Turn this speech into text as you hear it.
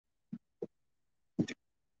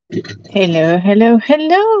Hello, hello,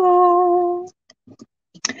 hello.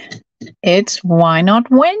 It's Why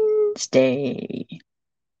Not Wednesday.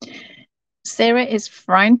 Sarah is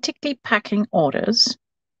frantically packing orders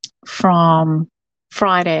from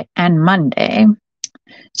Friday and Monday.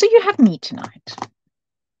 So you have me tonight.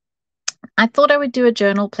 I thought I would do a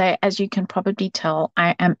journal play. As you can probably tell,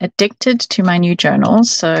 I am addicted to my new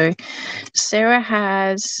journals. So Sarah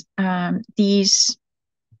has these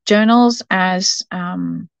journals as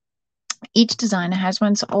each designer has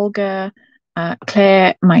one. So Olga,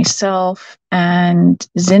 Claire, myself, and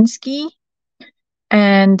Zinsky.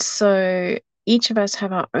 And so each of us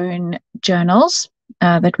have our own journals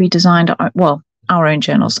that we designed. Our own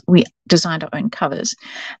journals. We designed our own covers.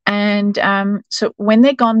 And so when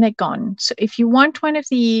they're gone, they're gone. So if you want one of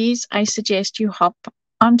these, I suggest you hop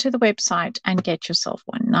onto the website and get yourself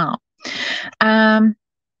one now.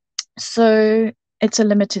 So it's a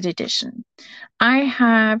limited edition. I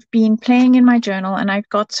have been playing in my journal and I've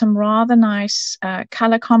got some rather nice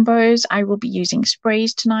color combos. I will be using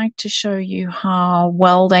sprays tonight to show you how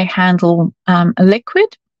well they handle a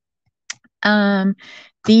liquid.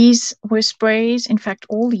 These were sprays. In fact,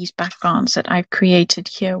 all these backgrounds that I've created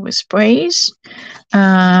here were sprays.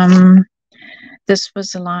 This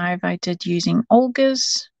was a live I did using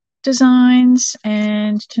Olga's designs,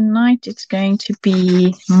 and tonight it's going to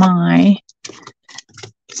be my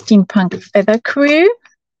steampunk feather crew,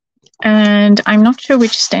 and I'm not sure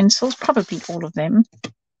which stencils, probably all of them.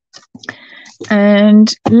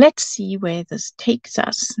 And let's see where this takes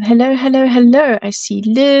us. Hello, hello, hello. I see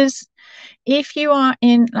Liz. If you are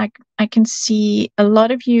in, like, I can see a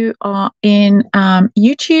lot of you are in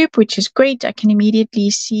YouTube, which is great. I can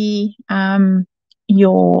immediately see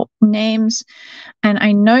your names. And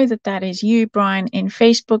I know that that is you, Brian, in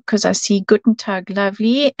Facebook, because I see Guten Tag,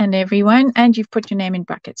 lovely, and everyone. And you've put your name in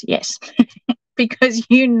brackets. Yes, because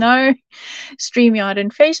you know StreamYard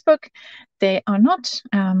and Facebook, they are not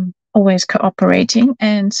always cooperating.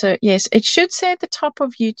 And so, yes, it should say at the top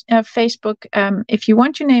of Facebook, if you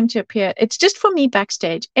want your name to appear, it's just for me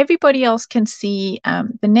backstage. Everybody else can see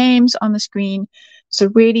the names on the screen. So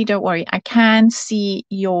really don't worry. I can see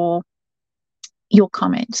your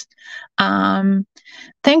comments.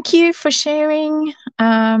 Thank you for sharing.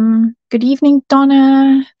 Good evening,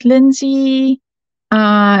 Donna, Lindsay,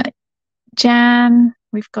 Jan.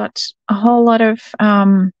 We've got a whole lot of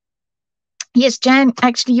yes, Jan,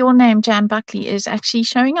 actually your name, Jan Buckley, is actually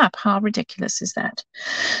showing up. How ridiculous is that?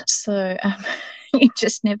 So you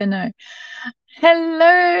just never know.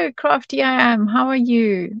 Hello, Crafty I Am. How are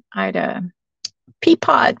you, Ida?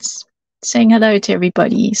 Peapods, saying hello to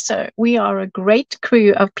everybody. So we are a great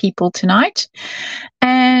crew of people tonight.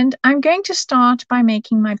 And I'm going to start by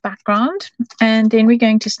making my background, and then we're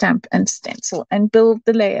going to stamp and stencil and build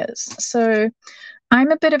the layers. So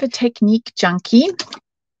I'm a bit of a technique junkie.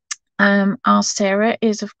 Our Sarah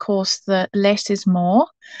is, of course, the less is more.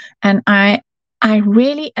 And I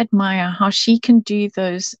really admire how she can do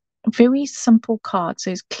those very simple cards,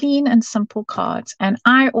 those clean and simple cards. And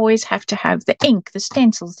I always have to have the ink, the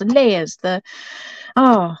stencils, the layers,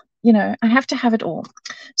 I have to have it all.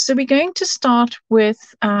 So we're going to start with,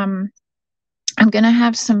 I'm going to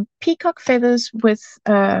have some peacock feathers with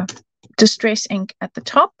distress ink at the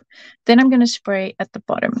top. Then I'm going to spray at the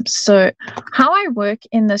bottom. So how I work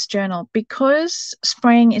in this journal, because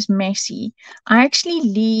spraying is messy, I actually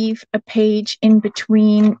leave a page in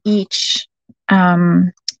between each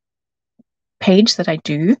page that I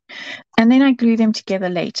do, and then I glue them together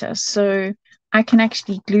later. So I can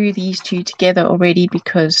actually glue these two together already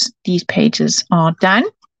because these pages are done.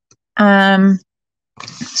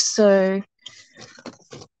 So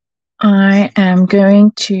I am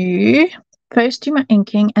going to first do my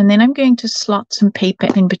inking, and then I'm going to slot some paper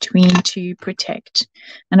in between to protect.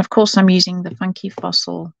 And of course, I'm using the Funky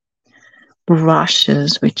Fossil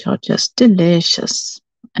brushes, which are just delicious.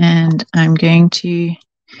 And I'm going to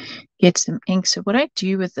get some ink. So what I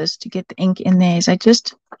do with this to get the ink in there is I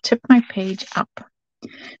just tip my page up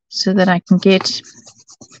so that I can get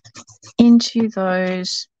into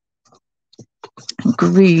those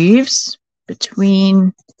grooves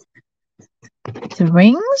between the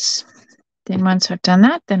rings. Then once I've done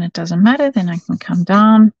that, then it doesn't matter. Then I can come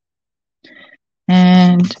down.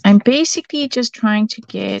 And I'm basically just trying to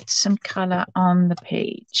get some color on the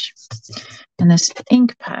page. And this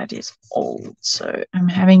ink pad is old, so I'm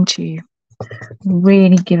having to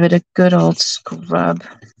really give it a good old scrub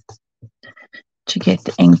to get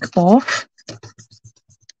the ink off.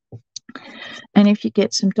 And if you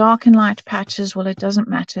get some dark and light patches, well, it doesn't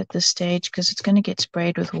matter at this stage because it's going to get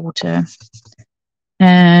sprayed with water.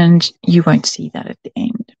 And you won't see that at the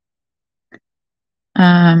end.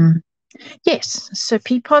 Yes, so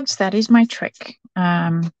pea pods, that is my trick.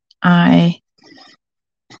 I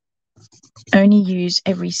only use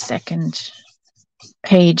every second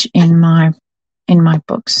page in my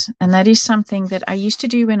books, and that is something that I used to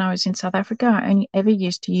do when I was in South Africa. I only ever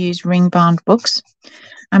used to use ring bound books.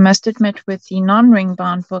 I must admit, with the non-ring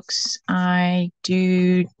bound books, I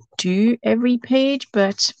do every page,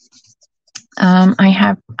 but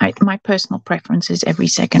my personal preference is every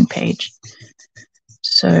second page.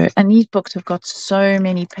 So, and these books have got so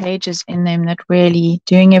many pages in them that really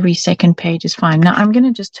doing every second page is fine. Now, I'm going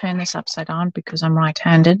to just turn this upside down because I'm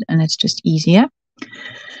right-handed and it's just easier.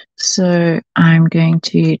 So I'm going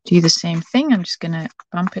to do the same thing. I'm just going to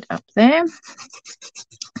bump it up there,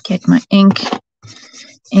 get my ink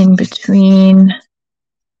in between.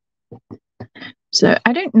 So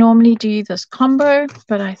I don't normally do this combo,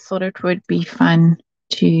 but I thought it would be fun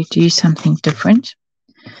to do something different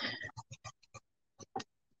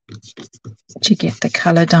to get the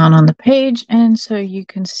color down on the page, and so you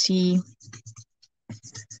can see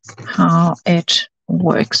how it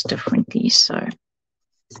works differently. So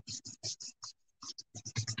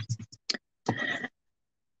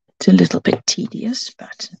it's a little bit tedious,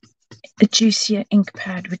 but a juicier ink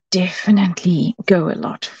pad would definitely go a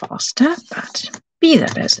lot faster, but be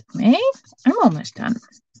that as it may, I'm almost done.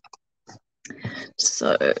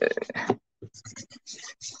 So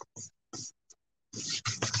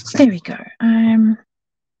there we go. I'm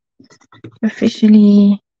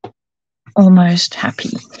officially almost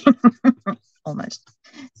happy. Almost.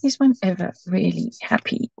 Is one ever really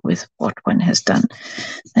happy with what one has done?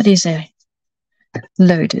 That is a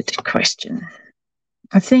loaded question.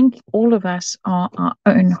 I think all of us are our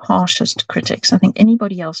own harshest critics. I think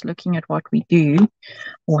anybody else looking at what we do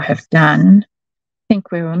or have done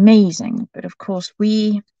think we're amazing. But of course,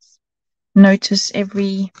 we notice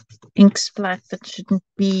every ink splat that shouldn't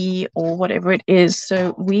be or whatever it is.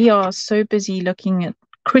 So we are so busy looking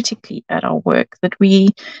critically at our work that we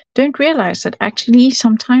don't realize that actually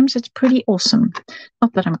sometimes it's pretty awesome.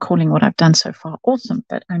 Not that I'm calling what I've done so far awesome,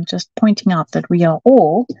 but I'm just pointing out that we are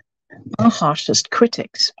all our harshest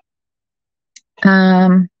critics.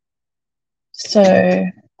 So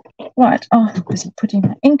right, I'm busy putting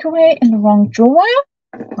my ink away in the wrong drawer.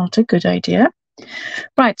 Not a good idea.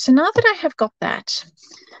 Right, so now that I have got that,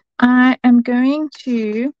 I am going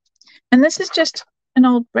to, and this is just an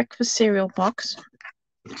old breakfast cereal box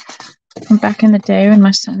from back in the day when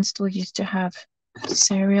my son still used to have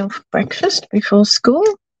cereal for breakfast before school.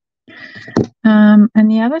 And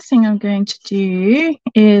the other thing I'm going to do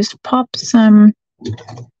is pop some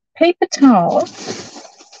paper towel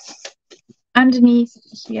underneath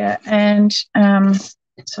here, and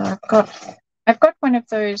so I've got one of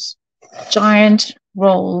those giant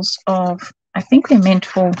rolls of, I think they're meant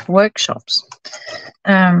for workshops,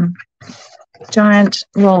 giant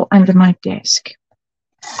roll under my desk.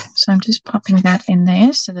 So I'm just popping that in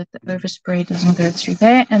there so that the overspray doesn't go through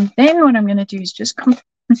there. And then what I'm going to do is just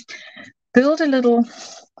build a little,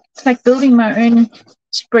 it's like building my own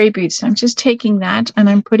spray boots. I'm just taking that and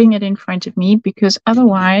I'm putting it in front of me because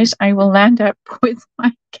otherwise I will land up with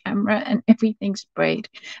my camera and everything sprayed.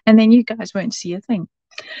 And then you guys won't see a thing.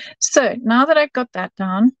 So now that I've got that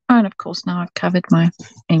down, and of course now I've covered my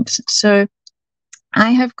inks. So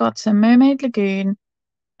I have got some Mermaid Lagoon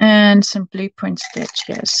and some Blueprint Sketch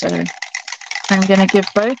here. So I'm going to give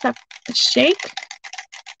both up a shake.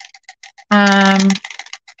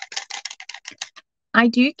 I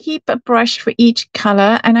do keep a brush for each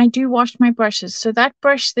color, and I do wash my brushes. So that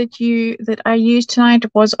brush that I used tonight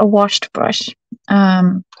was a washed brush.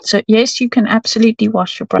 So yes, you can absolutely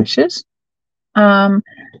wash your brushes.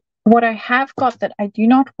 What I have got that I do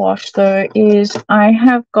not wash, though, is I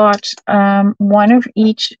have got one of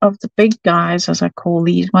each of the big guys, as I call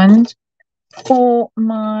these ones, for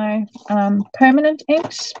my permanent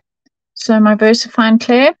inks. So my VersaFine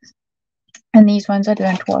Clear, and these ones I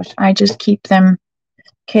don't wash. I just keep them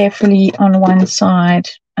carefully on one side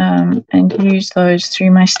and use those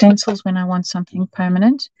through my stencils when I want something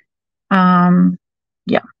permanent.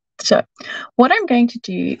 Yeah. So what I'm going to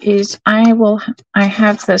do is I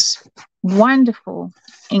have this wonderful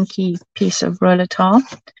inky piece of roller towel,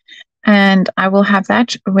 and I will have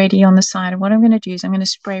that ready on the side. And what I'm going to do is I'm going to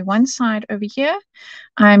spray one side over here.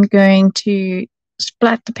 I'm going to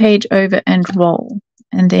splat the page over and roll.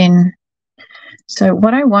 And then, so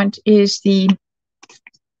what I want is the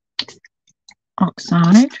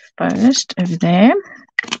oxide first over there.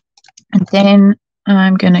 And then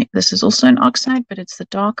I'm going to, this is also an oxide, but it's the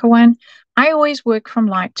darker one. I always work from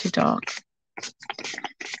light to dark.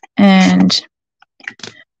 And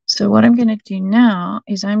so what I'm going to do now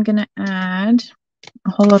is I'm going to add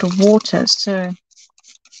a whole lot of water so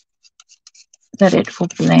that it will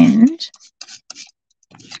blend.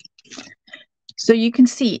 So you can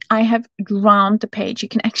see I have drowned the page. You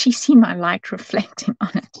can actually see my light reflecting on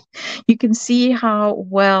it. You can see how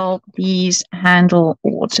well these handle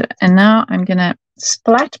water. And now I'm going to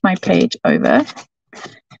splat my page over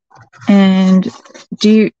and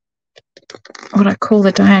do what I call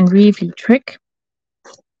the Diane Reevely trick,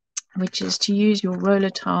 which is to use your roller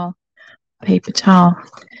towel, paper towel,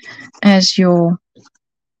 as your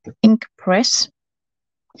ink press.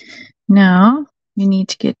 Now you need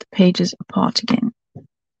to get the pages apart again.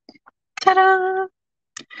 Ta-da!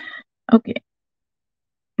 Okay.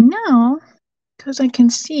 Now, because I can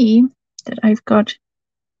see that I've got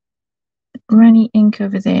runny ink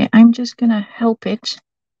over there, I'm just going to help it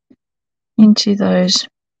into those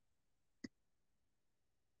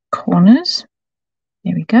corners.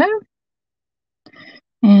 There we go.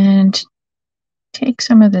 And take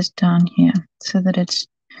some of this down here so that it's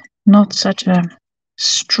not such a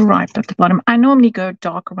stripe at the bottom. I normally go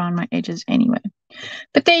dark around my edges anyway.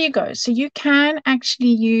 But there you go. So you can actually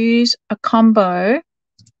use a combo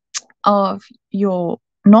of your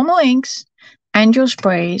normal inks and your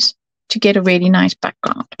sprays to get a really nice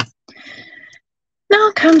background.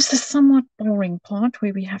 Now comes the somewhat boring part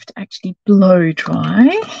where we have to actually blow dry.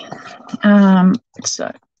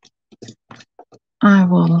 So I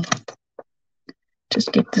will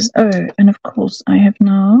just get this. Oh, and of course I have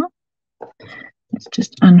now, let's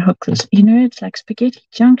just unhook this. You know, it's like spaghetti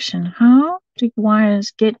junction. How do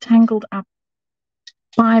wires get tangled up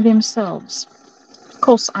by themselves? Of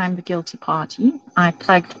course, I'm the guilty party. I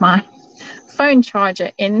plugged my phone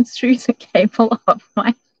charger in through the cable of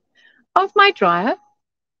my dryer.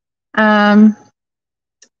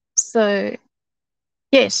 So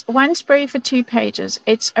yes, one spray for 2 pages.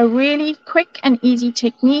 It's a really quick and easy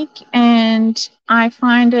technique, and I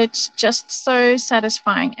find it just so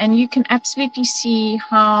satisfying. And you can absolutely see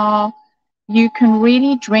how you can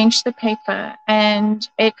really drench the paper and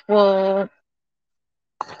it will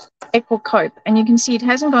cope. And you can see it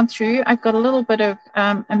hasn't gone through. I've got a little bit of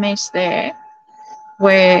a mess there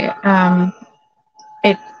where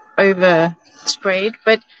it over sprayed,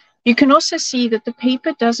 but you can also see that the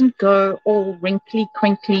paper doesn't go all wrinkly,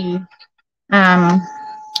 crinkly, like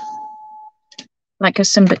a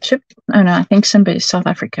Simba chip. Oh no, I think Simba is South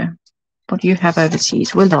Africa. What do you have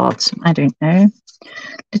overseas? Willards, I don't know.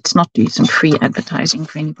 Let's not do some free advertising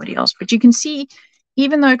for anybody else. But you can see,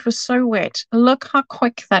 even though it was so wet, look how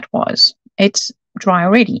quick that was. It's dry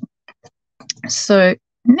already. So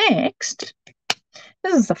next,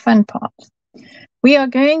 this is the fun part. We are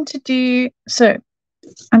going to do, so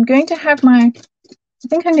I'm going to have I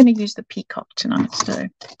think I'm going to use the peacock tonight. So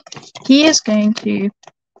he is going to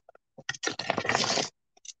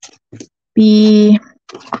be,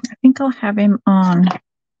 I think I'll have him on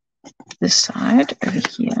this side over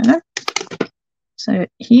here. So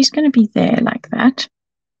he's going to be there like that.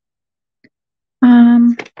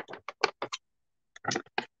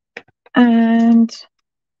 And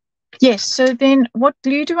yes, so then what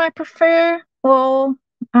glue do I prefer? Well,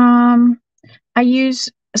 I use,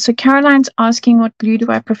 so Caroline's asking what glue do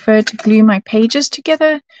I prefer to glue my pages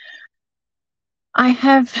together. I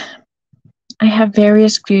have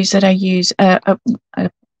various glues that I use. A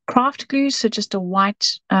craft glue, so just a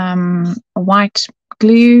white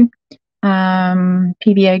glue,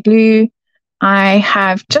 PVA glue. I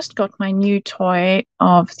have just got my new toy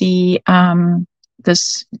of the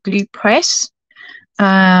this glue press,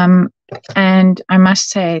 and I must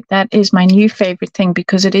say that is my new favorite thing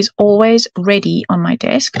because it is always ready on my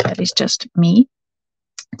desk. That is just me.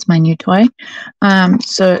 It's my new toy.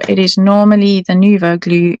 So it is normally the Nuvo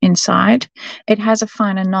glue inside. It has a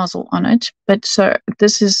finer nozzle on it, but so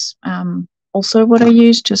this is also what I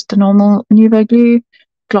use, just the normal Nuvo glue,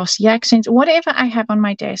 glossy accents, whatever I have on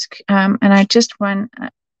my desk. And I just run,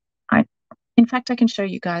 in fact, I can show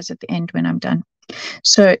you guys at the end when I'm done.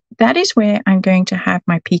 So that is where I'm going to have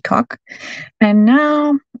my peacock. And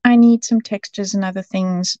now I need some textures and other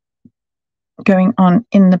things going on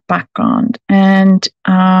in the background. And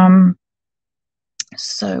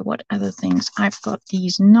so what other things? I've got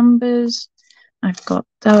these numbers. I've got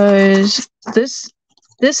those.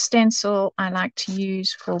 This stencil I like to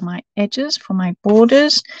use for my edges, for my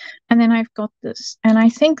borders. And then I've got this. And I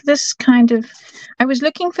think this kind of, I was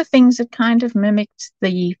looking for things that kind of mimicked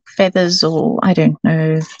the feathers, or I don't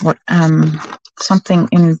know what, something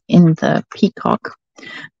in the peacock.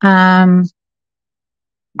 And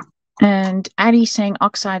Addie's saying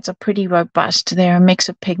oxides are pretty robust. They're a mix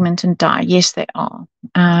of pigment and dye. Yes, they are.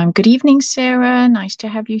 Good evening, Sarah. Nice to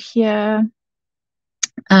have you here.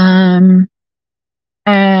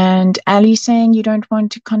 And Ali's saying you don't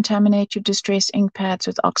want to contaminate your distress ink pads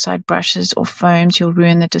with oxide brushes or foams. You'll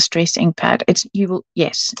ruin the distress ink pad.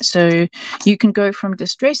 Yes. So you can go from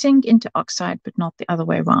distress ink into oxide, but not the other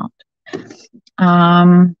way around.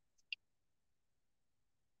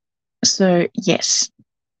 So yes,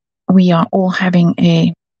 we are all having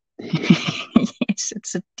a yes,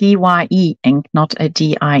 it's a DYE ink, not a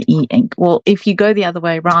DIE ink. Well, if you go the other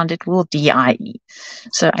way around, it will DIE.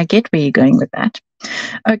 So I get where you're going with that.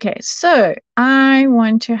 Okay, so I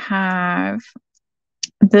want to have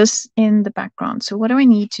this in the background. So what do I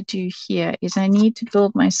need to do here is I need to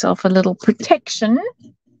build myself a little protection.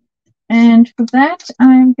 And for that,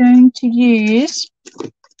 I'm going to use,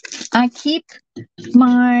 I keep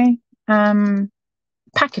my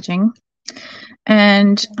packaging,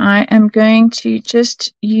 and I am going to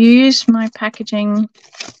just use my packaging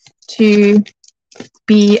to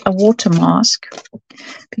be a water mask,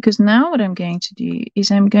 because now what I'm going to do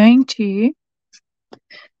is I'm going to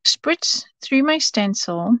spritz through my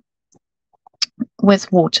stencil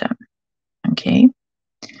with water. Okay,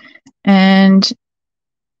 and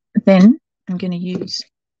then I'm going to use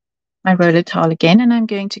my roller towel again, and I'm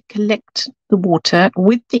going to collect the water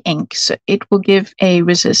with the ink, so it will give a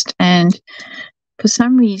resist. And for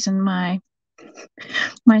some reason my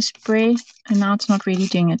spray, and now it's not really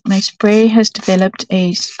doing it, my spray has developed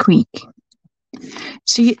a squeak.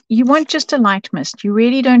 So you want just a light mist. You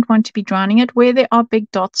really don't want to be drowning it. Where there are big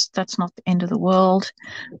dots, that's not the end of the world.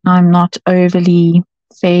 I'm not overly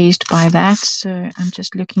phased by that, so I'm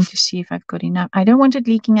just looking to see if I've got enough. I don't want it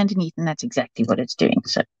leaking underneath, and that's exactly what it's doing.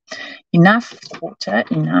 So enough water,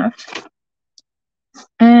 enough.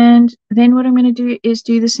 And then what I'm going to do is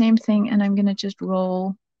do the same thing, and I'm going to just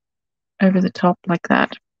roll over the top like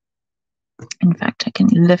that. In fact, I can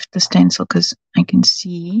lift the stencil because I can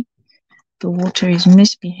see the water is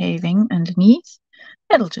misbehaving underneath.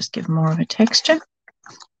 It'll just give more of a texture.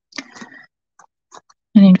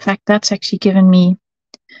 And in fact, that's actually given me,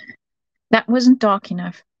 that wasn't dark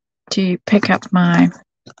enough to pick up my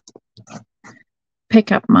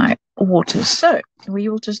water. So we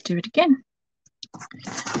will just do it again.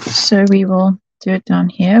 So we will do it down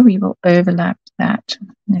here. We will overlap that.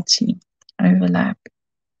 Let's see, overlap.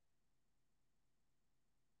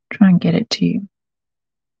 Try and get it to,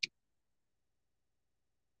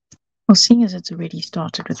 well, seeing as it's already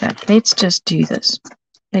started with that, let's just do this.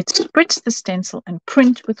 Let's spritz the stencil and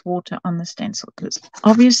print with water on the stencil, because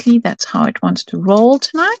obviously that's how it wants to roll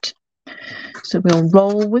tonight. So we'll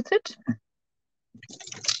roll with it.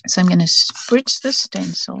 So I'm going to spritz the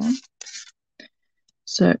stencil.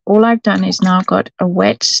 So all I've done is now got a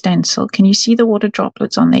wet stencil. Can you see the water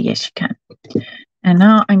droplets on there? Yes, you can. And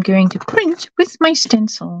now I'm going to print with my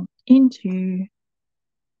stencil into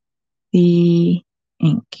the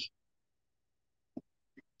ink.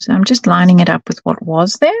 So I'm just lining it up with what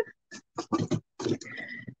was there.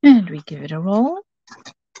 And we give it a roll.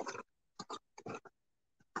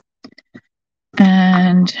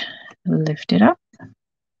 And lift it up.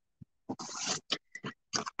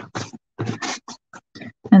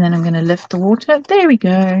 And then I'm going to lift the water. There we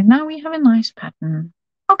go. Now we have a nice pattern.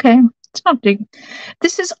 Okay, it's not big.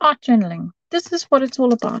 This is art journaling. This is what it's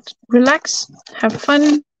all about. Relax, have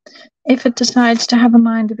fun. If it decides to have a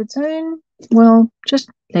mind of its own, well, just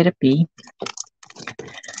let it be.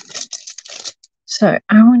 So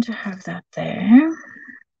I want to have that there.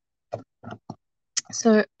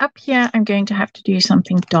 So up here, I'm going to have to do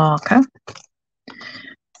something darker.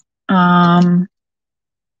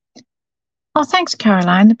 Oh, thanks,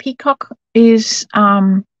 Caroline. The peacock is,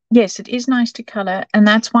 yes, it is nice to color. And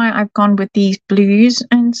that's why I've gone with these blues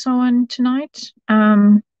and so on tonight.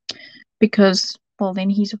 Because, well, then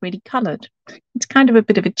he's already colored. It's kind of a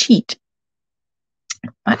bit of a cheat.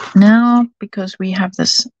 But now, because we have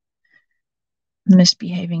this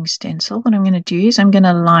misbehaving stencil, what I'm going to do is I'm going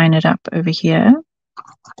to line it up over here.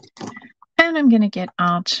 And I'm going to get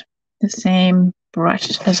out the same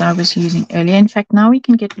brush as I was using earlier. In fact, now we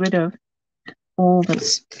can get rid of all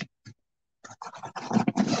this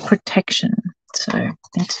protection. So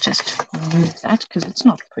let's just remove that because it's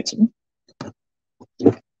not pretty.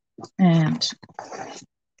 And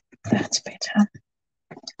that's better.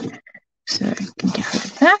 So I can get rid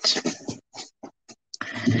of that.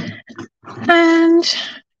 And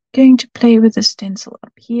going to play with the stencil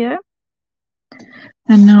up here.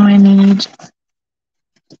 And now I need,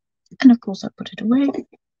 and of course I put it away.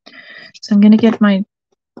 So I'm going to get my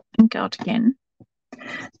ink out again.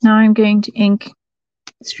 Now I'm going to ink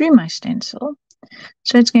through my stencil.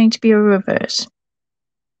 So it's going to be a reverse.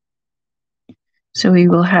 So we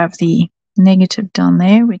will have the negative down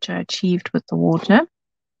there, which I achieved with the water.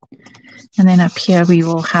 And then up here we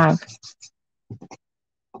will have,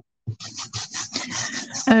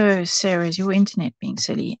 oh, Sarah, is your internet being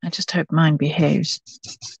silly? I just hope mine behaves.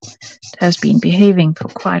 It has been behaving for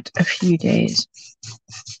quite a few days.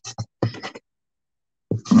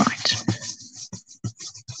 Right.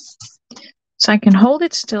 So I can hold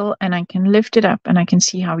it still and I can lift it up and I can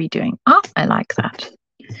see how we're doing. Oh, I like that.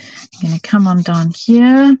 I'm going to come on down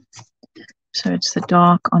here. So it's the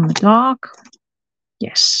dark on the dark.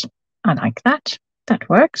 Yes, I like that. That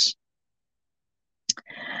works.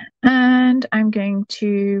 And I'm going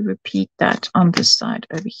to repeat that on this side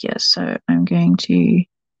over here. So I'm going to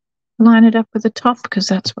line it up with the top because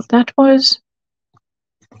that's what that was.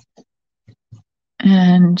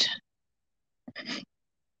 And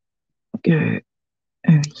go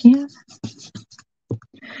over here.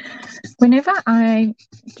 Whenever I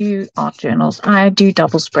do art journals, I do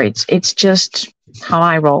double spreads. It's just how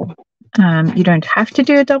I roll. You don't have to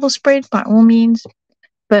do a double spread by all means,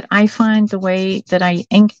 but I find the way that I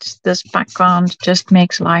inked this background just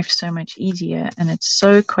makes life so much easier, and it's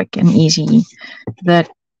so quick and easy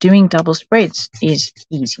that doing double spreads is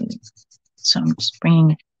easy. So I'm just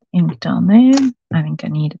bringing ink down there. I think I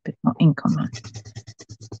need a bit more ink on my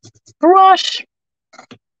brush.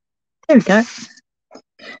 There we go.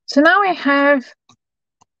 So now I have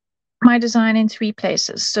my design in 3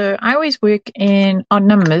 places. So I always work in odd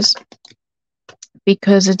numbers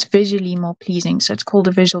because it's visually more pleasing. So it's called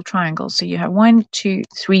a visual triangle. So you have 1, 2,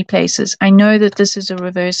 3 places. I know that this is a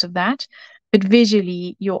reverse of that, but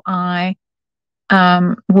visually your eye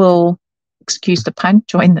will, excuse the pun,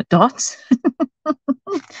 join the dots.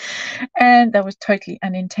 And that was totally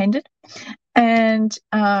unintended. And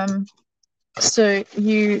so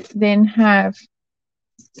you then have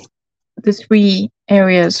the 3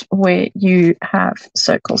 areas where you have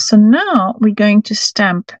circles. So now we're going to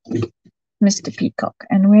stamp Mr. Peacock.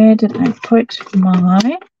 And where did I put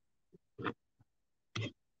my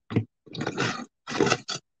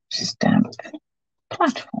stamp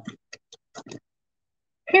platform?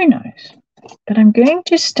 Who knows? But I'm going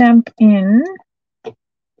to stamp in,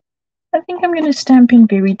 I think I'm going to stamp in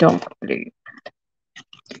very dark blue.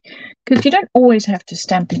 Because you don't always have to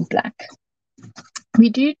stamp in black. We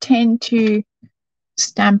do tend to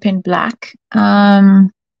stamp in black. The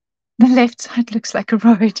left side looks like a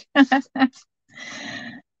road.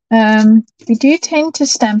 We do tend to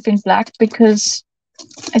stamp in black because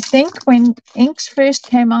I think when inks first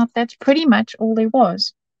came out, that's pretty much all there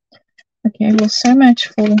was. Okay, well, so much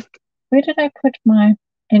for, where did I put my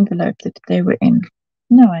envelope that they were in?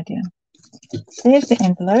 No idea. There's the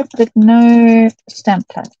envelope, but no stamp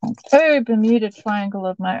platform. Oh, Bermuda Triangle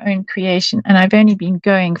of my own creation. And I've only been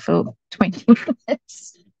going for 20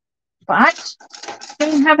 minutes. But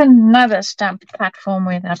we have another stamp platform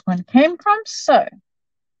where that one came from. So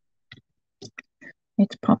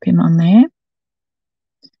let's pop him on there.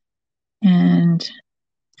 And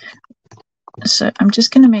so I'm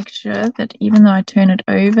just going to make sure that even though I turn it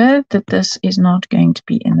over, that this is not going to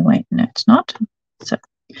be in the way. No, it's not. So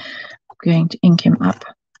I'm going to ink him up.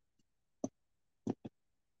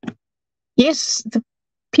 Yes, the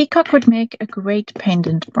peacock would make a great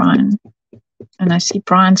pendant, Brian. And I see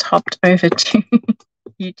Brian's hopped over to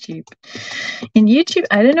YouTube. In YouTube,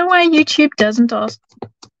 I don't know why YouTube doesn't ask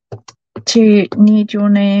to need your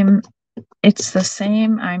name. It's the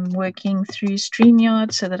same. I'm working through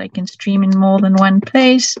StreamYard so that I can stream in more than one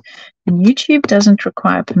place. And YouTube doesn't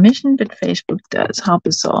require permission, but Facebook does. How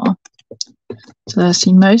bizarre. So I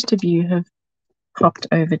see most of you have hopped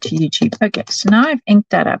over to YouTube. Okay, so now I've inked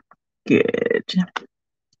that up. Good.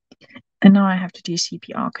 And now I have to do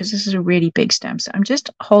CPR because this is a really big stamp. So I'm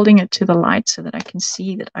just holding it to the light so that I can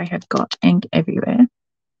see that I have got ink everywhere.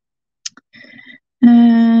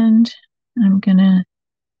 And I'm going to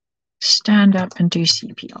stand up and do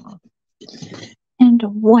CPR. And a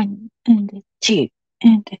 1, and a 2,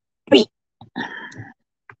 and a 3.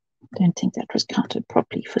 Don't think that was counted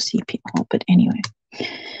properly for CPR, but anyway.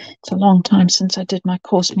 It's a long time since I did my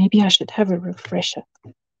course. Maybe I should have a refresher.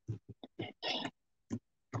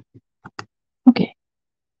 Okay.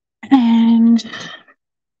 And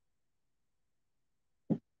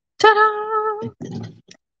ta-da!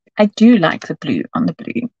 I do like the blue on the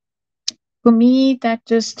blue. For me, that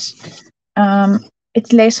just,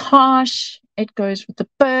 it's less harsh. It goes with the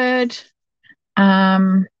bird.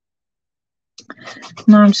 Now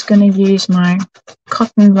I'm just going to use my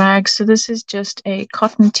cotton rag. So this is just a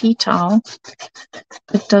cotton tea towel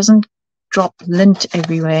that doesn't drop lint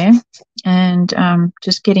everywhere. And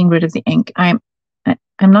just getting rid of the ink. I'm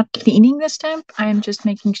not cleaning the stamp. I'm just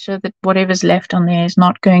making sure that whatever's left on there is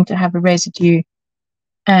not going to have a residue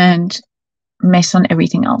and mess on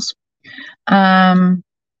everything else.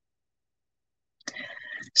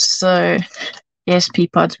 So yes,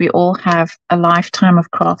 Peapods, we all have a lifetime of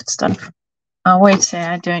craft stuff. I always say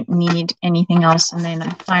I don't need anything else, and then I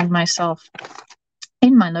find myself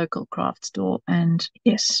in my local craft store, and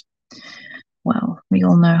yes, well, we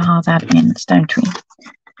all know how that ends, don't we?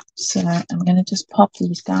 So I'm going to just pop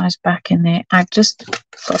these guys back in there. I've just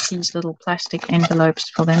got these little plastic envelopes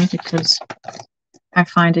for them because I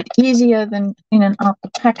find it easier than in and out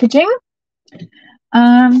the packaging.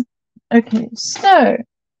 Okay, so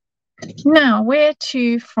now where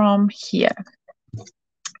to from here?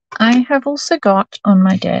 I have also got on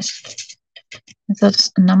my desk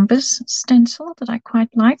this numbers stencil that I quite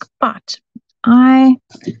like, but I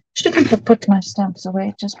shouldn't have put my stamps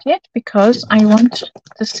away just yet because I want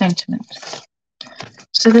the sentiment.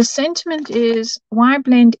 So the sentiment is, why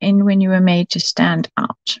blend in when you were made to stand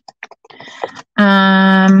out?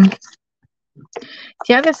 The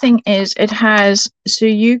other thing is it has, so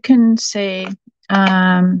you can say,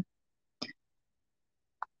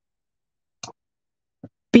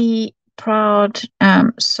 be proud,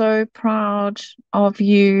 so proud of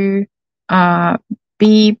you,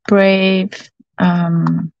 be brave,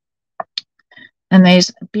 and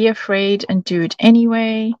there's be afraid and do it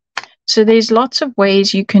anyway. So there's lots of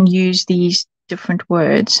ways you can use these different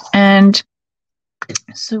words. And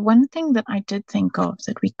so one thing that I did think of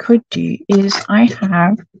that we could do is I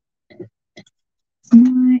have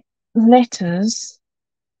my letters,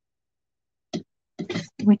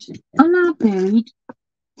 which are now buried.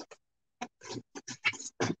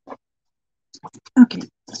 Okay,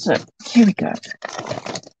 so here we go.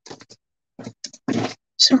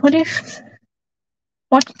 So what if,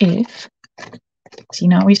 see,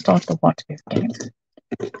 now we start the what if game.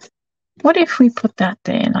 What if we put that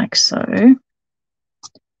there like so?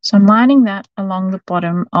 So I'm lining that along the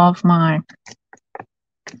bottom of my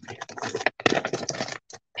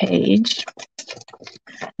page.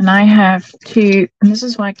 And I have two, and this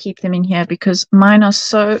is why I keep them in here because mine are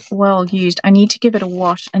so well used. I need to give it a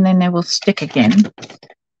wash and then they will stick again.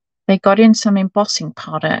 They got in some embossing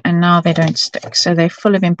powder and now they don't stick. So they're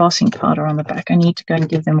full of embossing powder on the back. I need to go and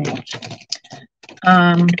give them a wash.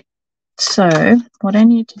 So what I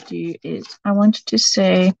need to do is I wanted to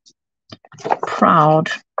say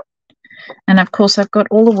proud. And of course I've got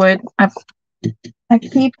all the word. I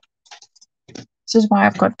keep, this is why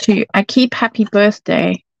I've got two. I keep happy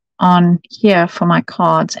birthday on here for my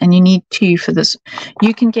cards, and you need two for this.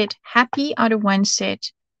 You can get happy out of one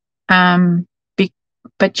set,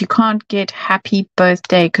 but you can't get happy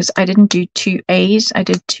birthday because I didn't do two A's. I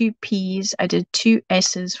did two P's. I did two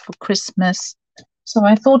S's for Christmas. So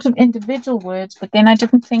I thought of individual words, but then I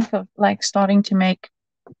didn't think of like starting to make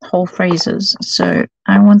whole phrases. So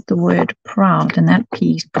I want the word proud, and that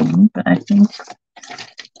P's gone, but I think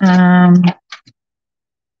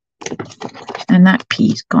and that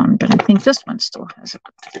P's gone, but I think this one still has it.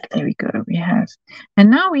 There we go, we have.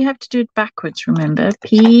 And now we have to do it backwards, remember?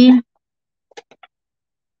 P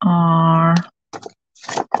R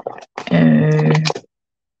O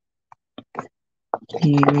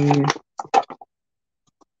U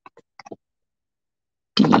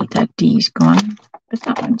D. That D's gone, but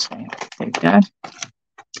that one's there. There we go.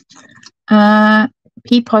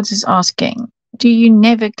 Peapods is asking, do you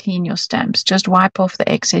never clean your stamps? Just wipe off the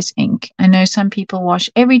excess ink? I know some people wash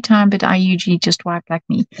every time, but I usually just wipe like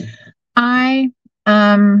me. I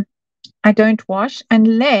don't wash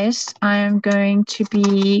unless I'm going to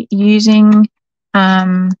be using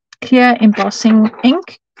clear embossing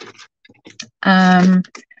ink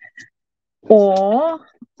or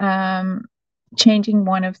changing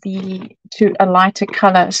one of the to a lighter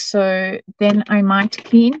color. So then I might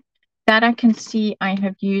clean. That I can see I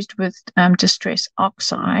have used with Distress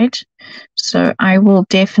Oxide. So I will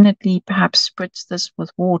definitely perhaps spritz this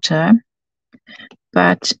with water.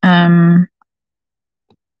 But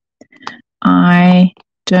I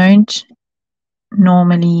don't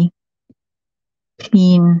normally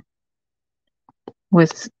clean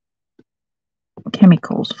with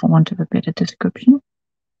chemicals, for want of a better description.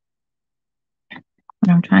 What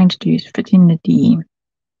I'm trying to do is fit in the D.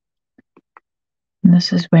 And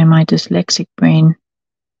this is where my dyslexic brain.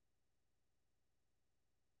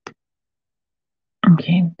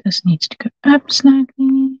 Okay, this needs to go up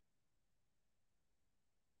slightly.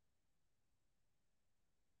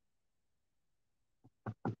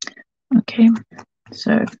 Okay,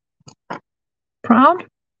 so proud,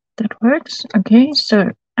 that works. Okay,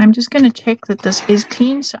 so I'm just going to check that this is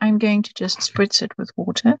clean. So I'm going to just spritz it with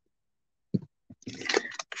water,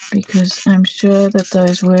 because I'm sure that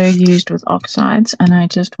those were used with oxides, and I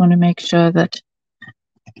just want to make sure that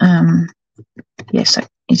Yes,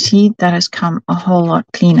 you see that has come a whole lot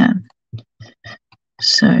cleaner.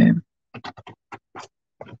 So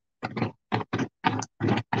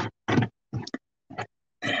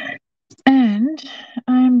and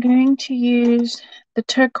I'm going to use the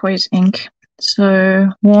turquoise ink. So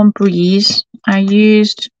Warm Breeze. I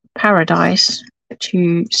used Paradise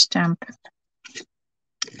to stamp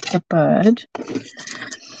the bird.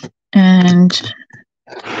 And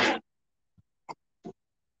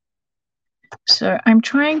so I'm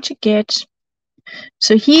trying to get,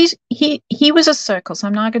 so he was a circle. So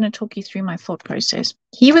I'm now going to talk you through my thought process.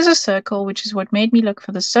 He was a circle, which is what made me look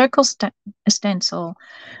for the circle stencil.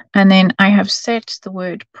 And then I have set the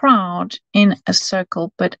word proud in a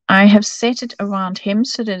circle, but I have set it around him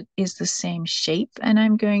so that it is the same shape. And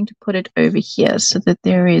I'm going to put it over here so that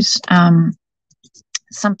there is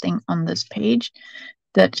something on this page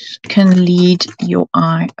that can lead your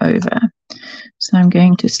eye over. So I'm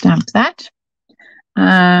going to stamp that.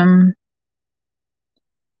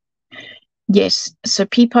 Yes, so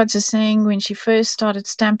Peapods is saying when she first started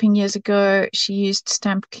stamping years ago, she used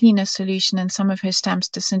stamp cleaner solution and some of her stamps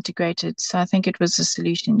disintegrated. So I think it was the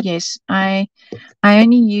solution. Yes, I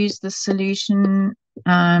only use the solution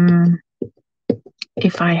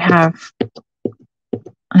if I have,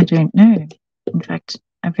 I don't know. In fact,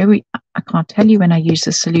 I can't tell you when I use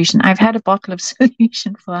the solution. I've had a bottle of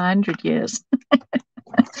solution for 100 years.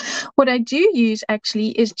 What I do use actually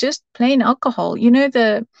is just plain alcohol. You know,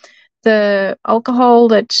 the alcohol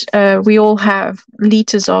that we all have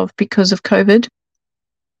liters of because of COVID.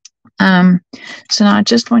 So now I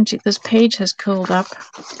just want you, this page has curled up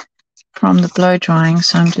from the blow drying,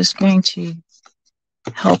 so I'm just going to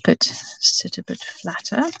help it sit a bit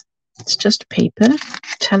flatter. It's just paper.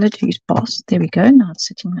 Tell it who's boss. There we go. Now it's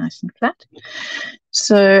sitting nice and flat.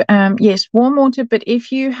 So yes, warm water, but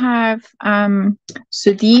if you have,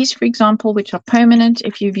 so these, for example, which are permanent,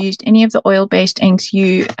 if you've used any of the oil-based inks,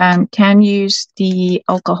 you can use the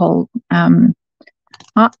alcohol.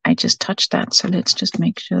 I just touched that, so let's just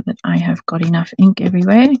make sure that I have got enough ink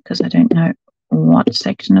everywhere, because I don't know what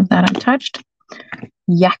section of that I touched.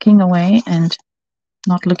 Yakking away and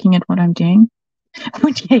not looking at what I'm doing.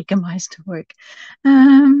 Would Jägermeister work?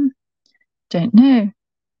 Don't know.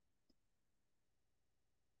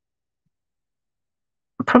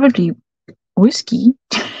 Probably whiskey.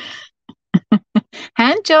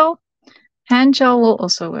 Hand gel will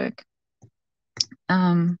also work.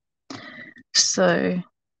 So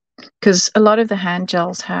because a lot of the hand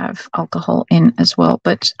gels have alcohol in as well,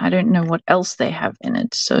 but I don't know what else they have in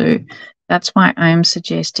it. So that's why I'm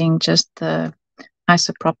suggesting just the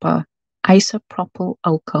isopropyl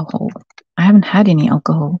alcohol. I haven't had any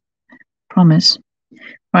alcohol, promise.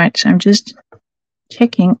 Right, so I'm just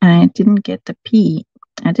checking. I didn't get the P.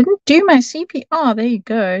 I didn't do my CPR. There you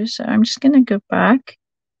go. So I'm just going to go back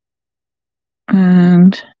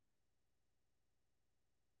and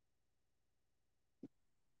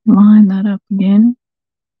line that up again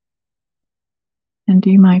and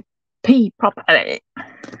do my P properly.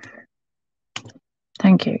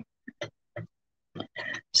 Thank you.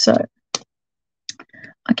 So,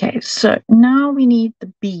 okay, so now we need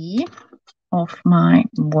the B of my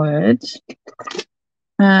words.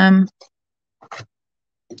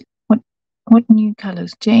 What new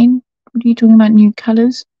colors? Jane, what are you talking about, new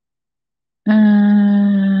colors?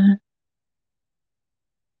 Oh,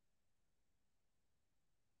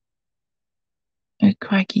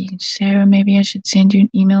 crikey. Sarah, maybe I should send you an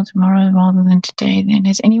email tomorrow rather than today then.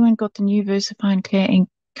 Has anyone got the new VersaFine Clear ink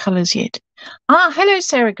colors yet? Hello,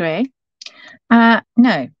 Sarah Gray.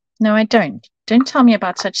 No, I don't. Don't tell me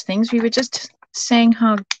about such things. We were just saying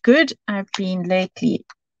how good I've been lately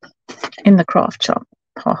in the craft shop.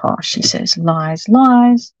 Ha, she says. Lies.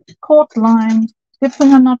 Caught line. Good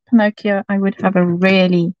thing I'm not Pinocchio. I would have a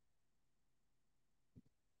really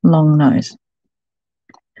long nose.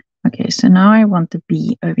 Okay, so now I want the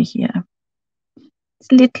B over here.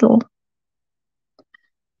 It's little.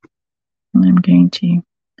 And I'm going to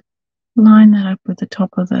line that up with the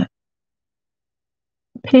top of the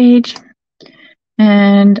page.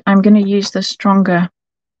 And I'm going to use the stronger.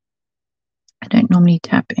 I don't normally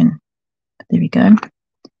tap in. But there we go.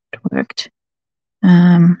 It worked.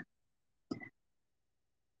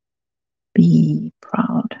 Be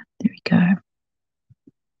proud. There we go.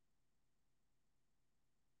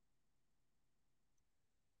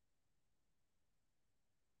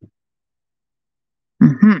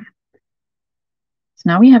 So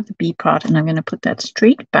now we have the be proud, and I'm going to put that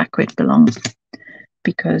straight back where it belongs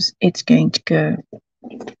because it's going to go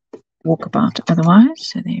walkabout otherwise.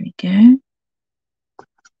 So there we go.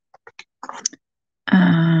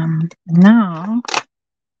 Now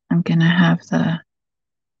I'm going to have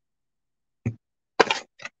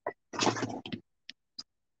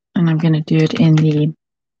and I'm going to do it in the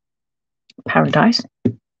paradise.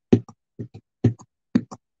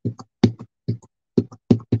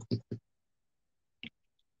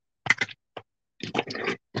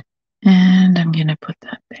 And I'm going to put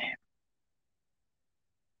that there.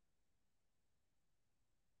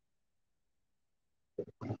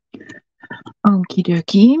 Okie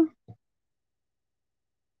dokie.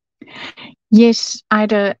 Yes,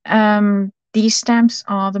 Ida. These stamps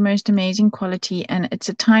are the most amazing quality, and it's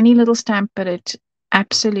a tiny little stamp, but it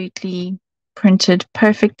absolutely printed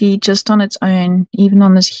perfectly just on its own, even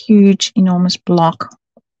on this huge, enormous block.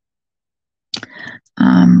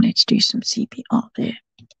 Let's do some CPR there.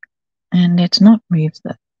 And let's not move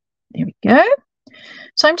that. There we go.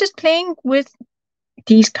 So I'm just playing with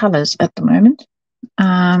these colors at the moment.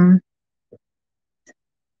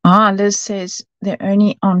 Liz says they're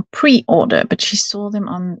only on pre-order, but she saw them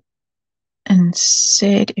on and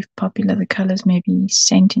said if popular, the colors may be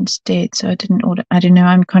sent instead. So I didn't order. I don't know.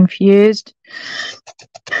 I'm confused.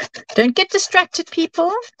 Don't get distracted,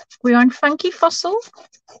 people. We're on Funky Fossil.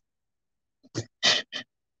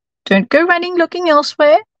 Don't go running looking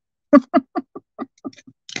elsewhere.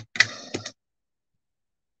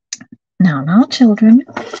 Now, children.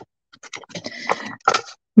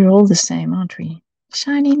 We're all the same, aren't we?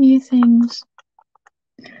 Shiny new things.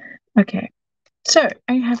 Okay. So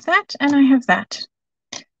I have that and I have that.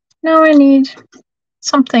 Now I need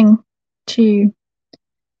something to,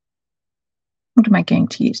 what am I going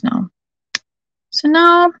to use now? So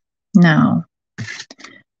now,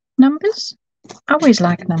 numbers. I always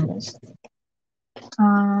like numbers.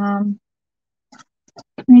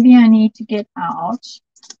 Maybe I need to get out.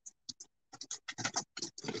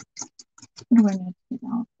 What do I need to get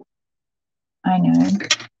out? I know.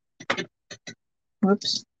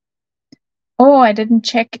 Whoops. Oh, I didn't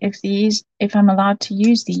check if I'm allowed to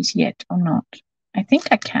use these yet or not. I think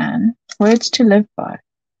I can. Words to live by.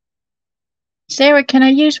 Sarah, can I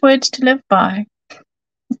use words to live by?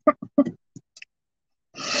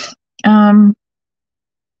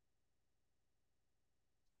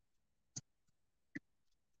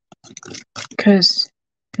 Because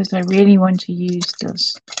I really want to use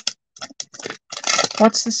this.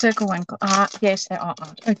 What's the circle one? Yes, they are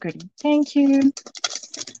out. Oh, goody. Thank you.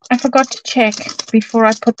 I forgot to check before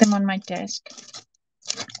I put them on my desk.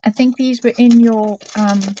 I think these were in your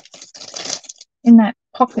in that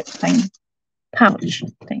pocket thing, pouch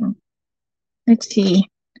thing. Let's see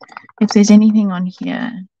if there's anything on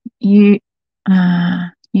here. You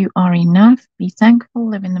are enough. Be thankful.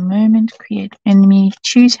 Live in the moment. Create enemy.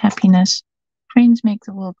 Choose happiness. Friends make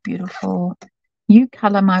the world beautiful. You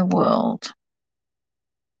color my world.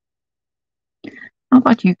 How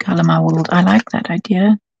about you color my world? I like that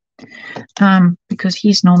idea. Because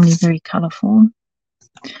he's normally very colorful.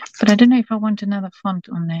 But I don't know if I want another font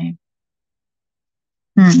on there.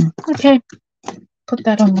 Okay. Put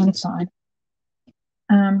that on one side.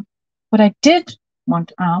 What I did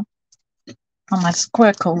want out are my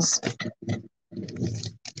squircles.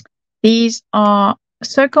 These are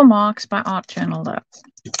circle marks by Art Journal though.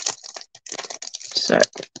 So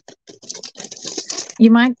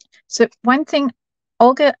you might, so one thing,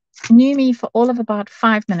 Olga knew me for all of about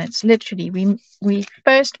 5 minutes, literally. We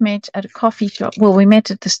first met at a coffee shop. Well, we met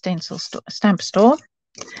at the stencil store, stamp store.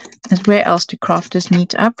 As where else do crafters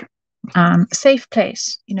meet up? Safe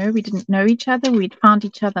place. You know, we didn't know each other. We'd found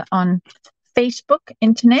each other on Facebook,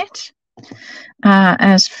 internet,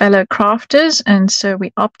 as fellow crafters. And so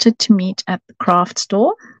we opted to meet at the craft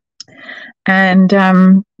store. And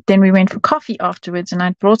then we went for coffee afterwards, and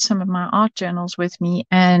I brought some of my art journals with me.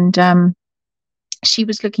 And she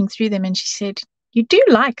was looking through them and she said, "You do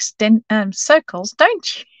like circles,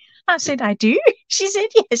 don't you?" I said, "I do." She said,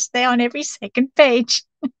 "Yes, they're on every second page."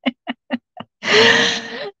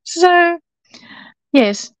 So,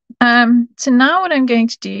 yes. So now what I'm going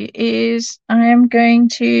to do is I am going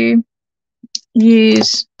to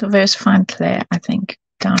use the VersaFine Claire, I think,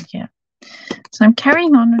 down here. So I'm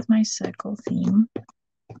carrying on with my circle theme.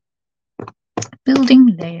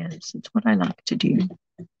 Building layers. It's what I like to do.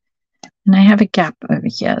 And I have a gap over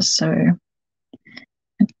here. So,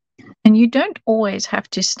 and you don't always have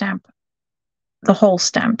to stamp the whole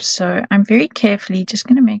stamp. So I'm very carefully just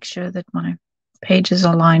going to make sure that my pages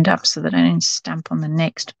are lined up so that I don't stamp on the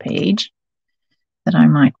next page that I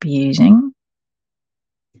might be using.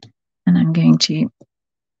 And I'm going to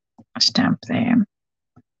stamp there.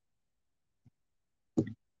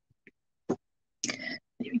 There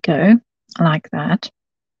we go. I like that.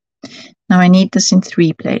 Now I need this in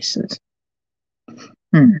 3 places.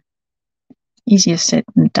 easier said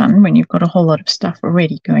than done when you've got a whole lot of stuff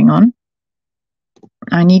already going on.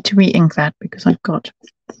 I need to re-ink that because I've got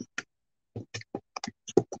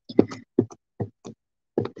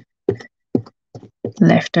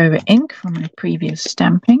leftover ink from my previous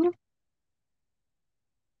stamping.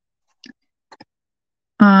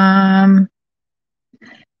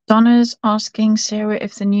 Donna's asking Sarah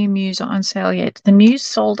if the new Muse are on sale yet. The Muse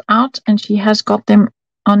sold out and she has got them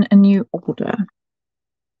on a new order.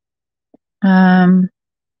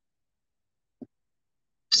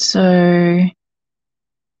 So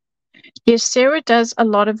yes, Sarah does a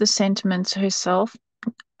lot of the sentiments herself.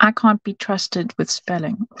 I can't be trusted with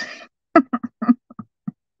spelling.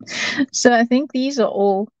 So I think these are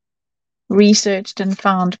all researched and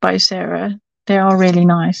found by Sarah. They are really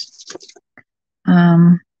nice.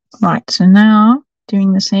 Right, so now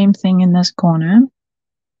doing the same thing in this corner.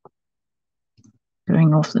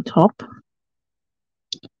 Going off the top.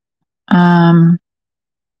 Hello,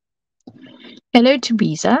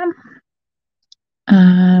 Teresa.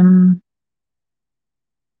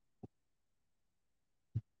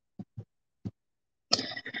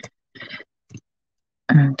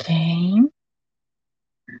 Okay.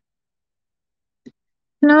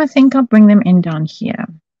 Now I think I'll bring them in down here.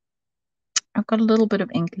 I've got a little bit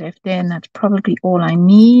of ink left there, and that's probably all I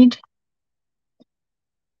need.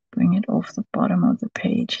 Bring it off the bottom of the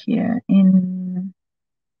page here in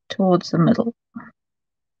towards the middle.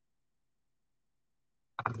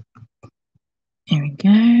 There we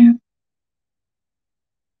go.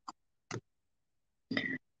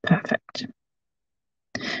 Perfect.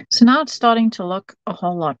 So now it's starting to look a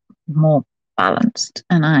whole lot more balanced,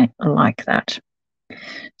 and I like that.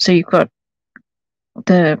 So you've got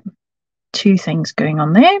the two things going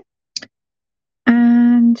on there.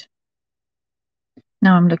 And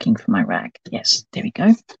now I'm looking for my rag. Yes, there we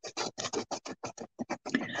go.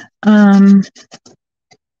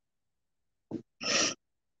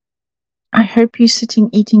 I hope you're sitting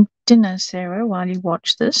eating dinner, Sarah, while you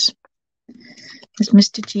watch this. Because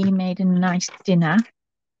Mr. G made a nice dinner.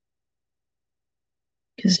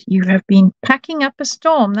 Because you have been packing up a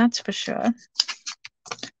storm, that's for sure.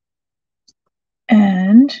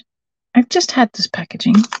 And I've just had this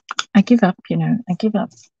packaging. I give up, you know, I give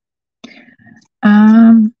up.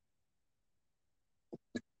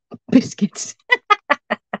 Biscuits.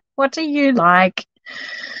 What do you like,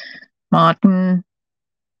 Martin?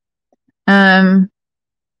 Oh,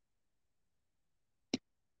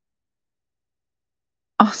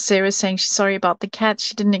 Sarah's saying she's sorry about the cat.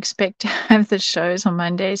 She didn't expect to have the shows on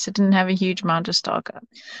Monday, so didn't have a huge amount of stock.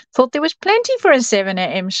 Thought there was plenty for a 7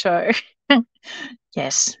 a.m. show.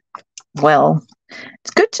 Yes. Well,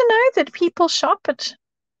 it's good to know that people shop at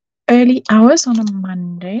early hours on a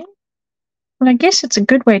Monday. Well, I guess it's a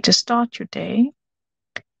good way to start your day.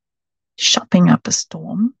 Shopping up a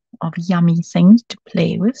storm of yummy things to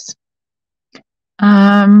play with.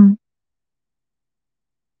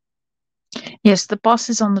 Yes, the boss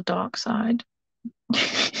is on the dark side.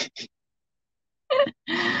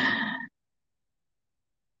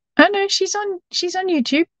 Oh no, she's on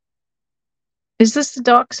YouTube. Is this the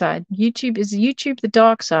dark side? Is YouTube the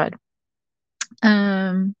dark side?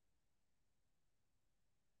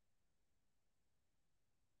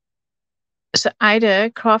 So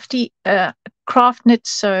Ida, Craft Knit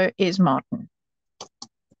Sew is Martin.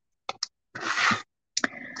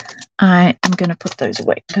 I am going to put those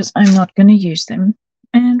away because I'm not going to use them.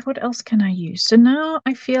 And what else can I use? So now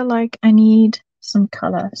I feel like I need some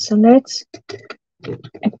color. So let's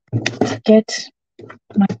get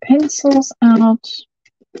my pencils out.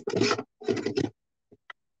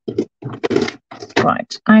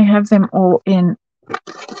 Right, I have them all in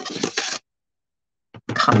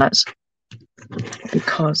colors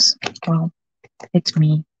because, well, it's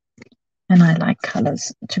me and I like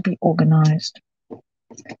colors to be organized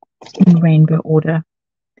in rainbow order.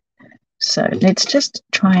 So let's just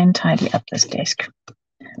try and tidy up this desk.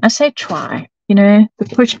 I say try, you know, the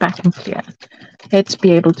push button here. Let's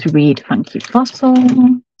be able to read Funky Fossil.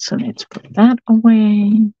 So let's put that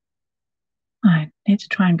away. All right, let's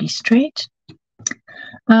try and be straight.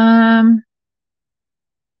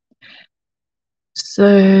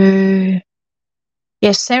 So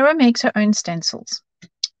yes, Sarah makes her own stencils.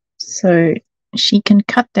 So she can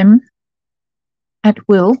cut them at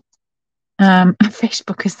will.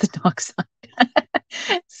 Facebook is the dark side.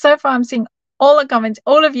 So far, I'm seeing all the comments.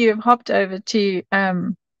 All of you have hopped over to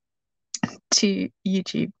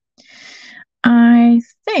YouTube. I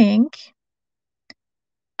think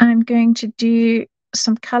I'm going to do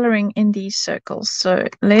some coloring in these circles. So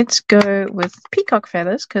let's go with peacock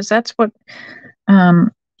feathers because that's what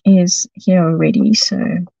is here already. So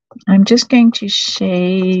I'm just going to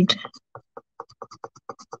shade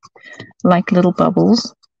like little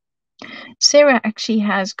bubbles. Sarah actually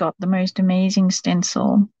has got the most amazing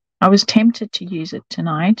stencil. I was tempted to use it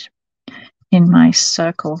tonight in my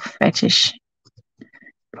circle fetish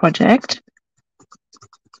project.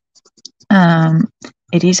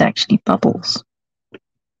 It is actually bubbles.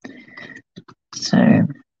 So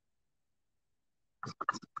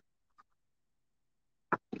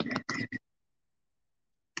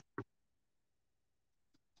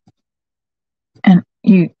and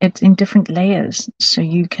it's in different layers, so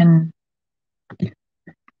you can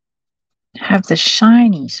have the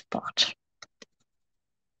shiny spot.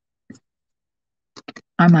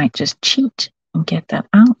 I might just cheat and get that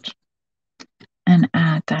out and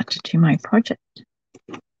add that to my project.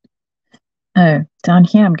 Oh, down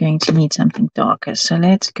here I'm going to need something darker, so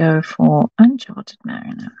let's go for Uncharted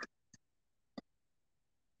Mariner.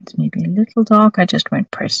 It's maybe a little dark, I just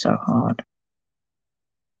won't press so hard.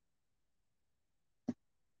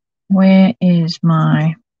 Where is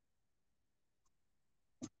my...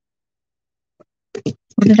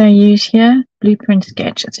 What did I use here? Blueprint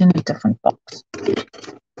Sketch. It's in a different box.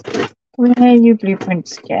 Where are you, Blueprint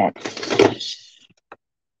Sketch?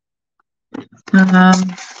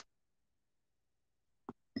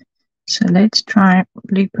 So let's try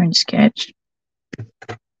Blueprint Sketch.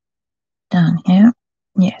 Down here.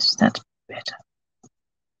 Yes, that's better.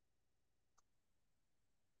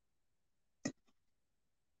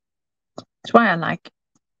 That's why I like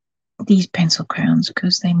these pencil crayons,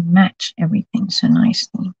 because they match everything so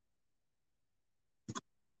nicely.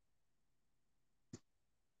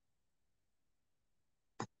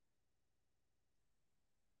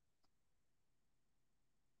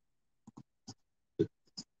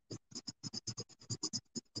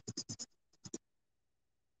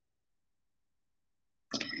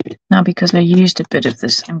 Now, because I used a bit of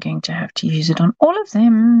this, I'm going to have to use it on all of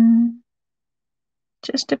them.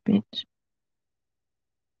 Just a bit.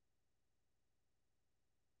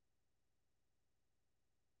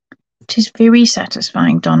 It is very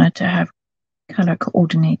satisfying, Donna, to have color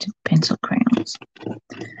coordinated pencil crayons.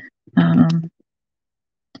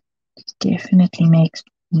 It definitely makes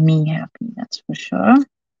me happy, that's for sure.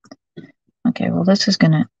 Okay, well, this is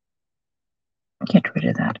going to get rid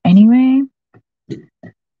of that anyway.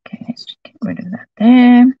 Okay, let's just get rid of that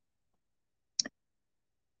there.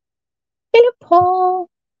 Hello, Paul.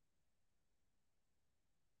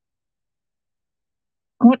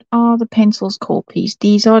 What are the pencils called, please?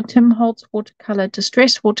 These are Tim Holtz watercolor,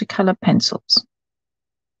 distress watercolor pencils.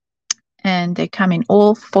 And they come in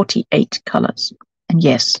all 48 colors. And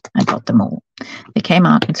yes, I got them all. They came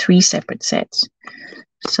out in 3 separate sets.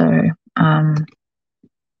 So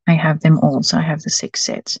I have them all. So I have the 6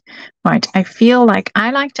 sets. Right, I feel like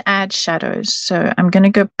I like to add shadows. So I'm going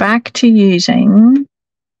to go back to using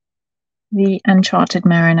the Uncharted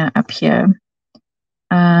Mariner up here.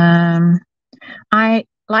 I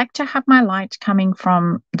like to have my light coming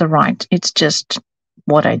from the right. It's just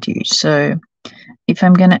what I do. So if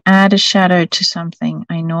I'm going to add a shadow to something,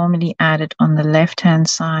 I normally add it on the left-hand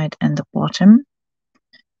side and the bottom.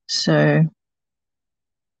 So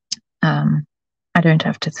I don't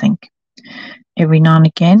have to think. Every now and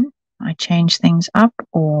again, I change things up,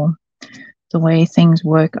 or the way things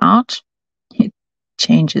work out, it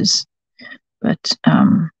changes. But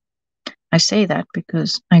I say that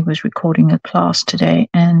because I was recording a class today,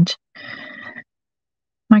 and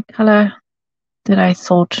my color that I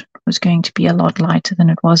thought was going to be a lot lighter than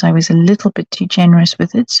it was, I was a little bit too generous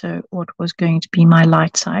with it. So what was going to be my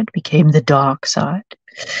light side became the dark side.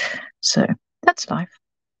 So that's life.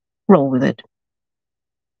 Roll with it.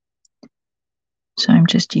 So I'm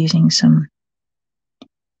just using some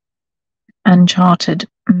Uncharted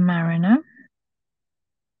Mariner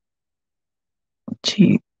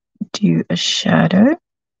to do a shadow.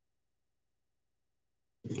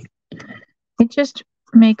 It just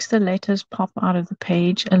makes the letters pop out of the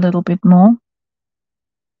page a little bit more.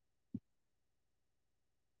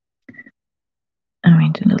 I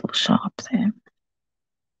went a little sharp there.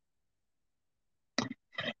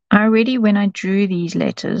 I already, when I drew these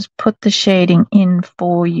letters, put the shading in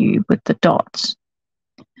for you with the dots.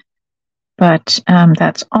 But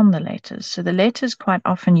that's on the letters. So the letters, quite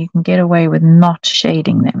often, you can get away with not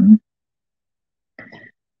shading them.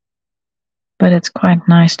 But it's quite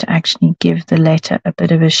nice to actually give the letter a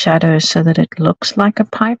bit of a shadow so that it looks like a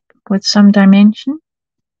pipe with some dimension.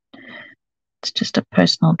 It's just a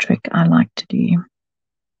personal trick I like to do.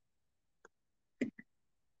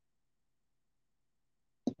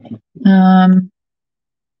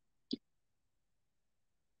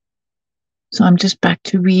 So I'm just back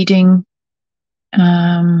to reading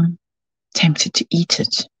Tempted to eat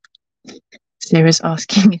it. Sarah's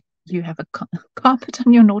asking if you have a carpet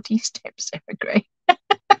on your naughty step, Sarah Gray.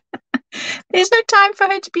 There's no time for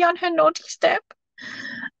her to be on her naughty step.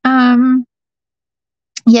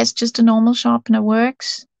 Yes, just a normal sharpener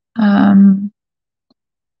works.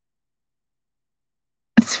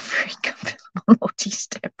 It's a very comfortable naughty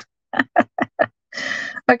step.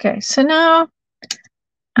 Okay, so now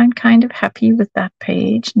I'm kind of happy with that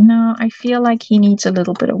page. Now I feel like he needs a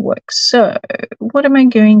little bit of work. So what am I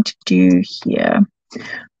going to do here?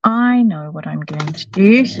 I know what I'm going to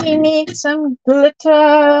do. He needs some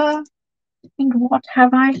glitter. And what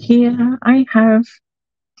have I here? I have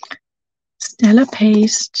Stella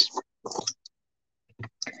paste.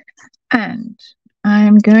 And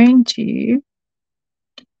I'm going to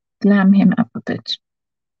glam him up a bit.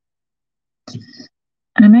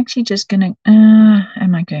 And I'm actually just going to, I'm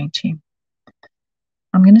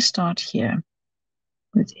going to start here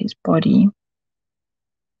with his body.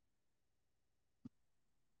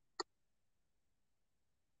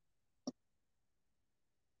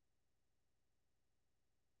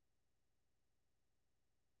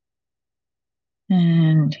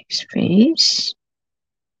 And his face.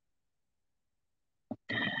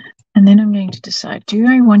 And then I'm going to decide, do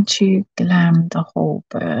I want to glam the whole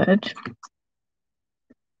bird?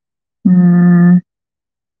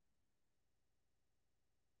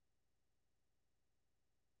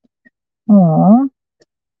 Or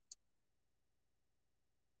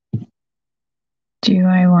do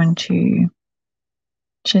I want to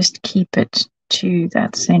just keep it to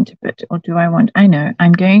that center bit? Or do I want, I know,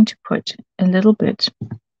 I'm going to put a little bit, so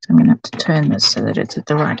I'm going to have to turn this so that it's at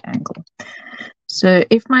the right angle. So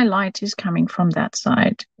if my light is coming from that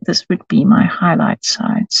side, this would be my highlight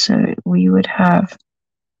side. So we would have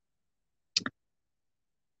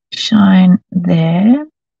shine there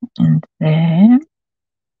and there.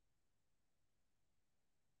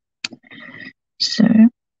 So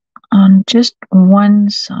on just one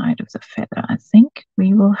side of the feather, I think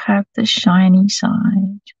we will have the shiny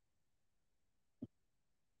side.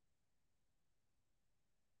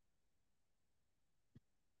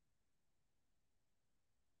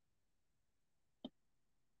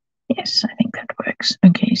 Yes, I think that works.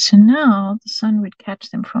 Okay, so now the sun would catch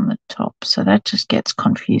them from the top. So that just gets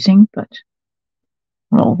confusing, but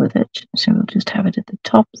roll with it. So we'll just have it at the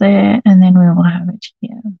top there, and then we will have it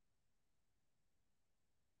here.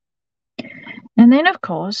 And then, of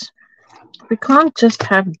course, we can't just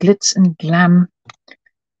have glitz and glam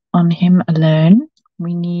on him alone.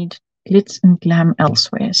 We need glitz and glam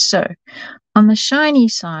elsewhere. So on the shiny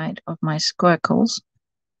side of my squircles,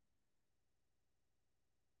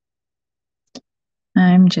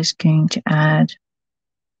 I'm just going to add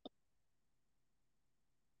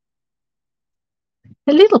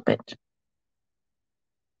a little bit.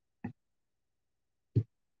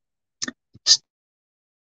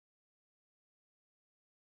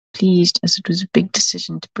 Pleased, as it was a big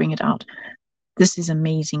decision to bring it out. This is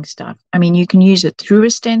amazing stuff. I mean, you can use it through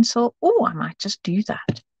a stencil. Oh, I might just do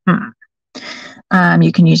that.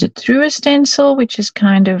 You can use it through a stencil, which is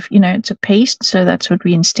kind of, it's a paste, so that's what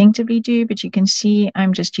we instinctively do. But you can see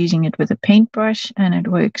I'm just using it with a paintbrush, and it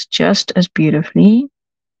works just as beautifully.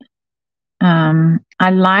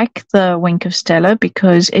 I like the Wink of Stella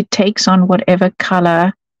because it takes on whatever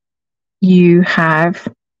color you have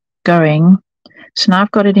going. So now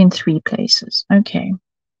I've got it in 3 places. Okay.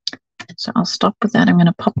 So I'll stop with that. I'm going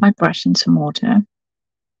to pop my brush in some water.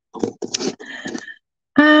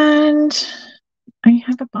 And I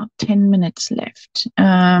have about 10 minutes left.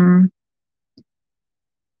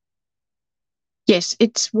 Yes,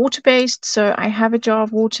 it's water-based, so I have a jar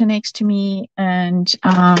of water next to me, and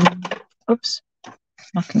oops,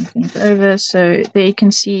 knocking things over. So there you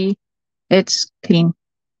can see it's clean.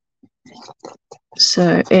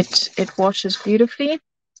 So it washes beautifully.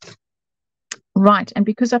 Right, and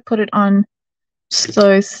because I put it on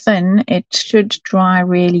so thin, it should dry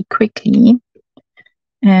really quickly.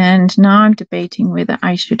 And now I'm debating whether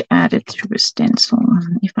I should add it through a stencil.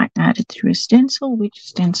 If I add it through a stencil, which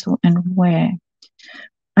stencil and where?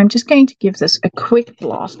 I'm just going to give this a quick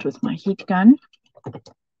blast with my heat gun,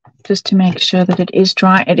 just to make sure that it is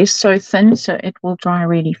dry. It is so thin, so it will dry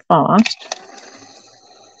really fast.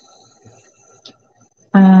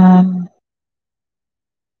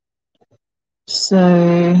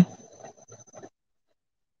 So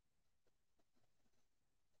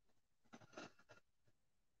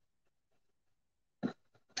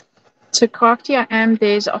Crafty I Am,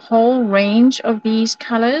 there's a whole range of these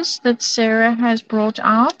colors that Sarah has brought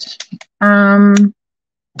out.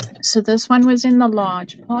 So this one was in the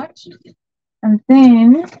large pot. And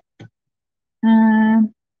then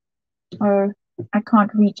Oh, I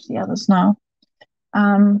can't reach the others now.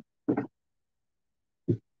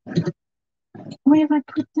 Where have I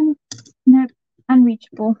put them? No,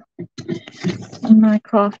 unreachable in my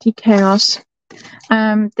crafty chaos.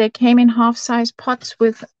 They came in half-size pots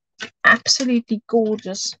with absolutely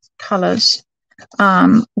gorgeous colors.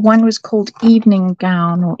 One was called Evening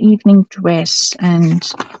Gown or Evening Dress, and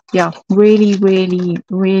yeah, really, really,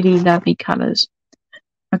 really lovely colors.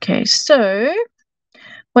 Okay, so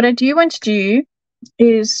what I do want to do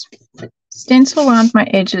is stencil around my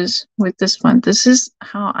edges with this one. This is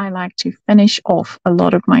how I like to finish off a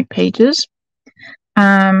lot of my pages.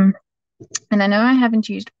 And I know I haven't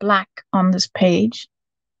used black on this page,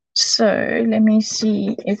 so let me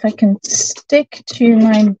see if I can stick to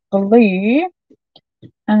my blue.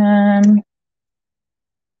 I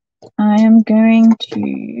am going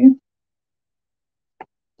to,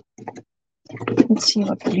 let's see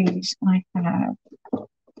what blues I have.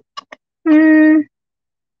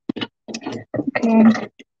 Okay,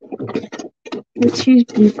 let's use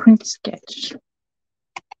Blueprint Sketch.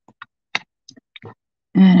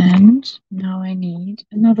 And now I need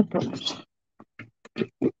another brush.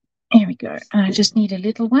 There we go. And I just need a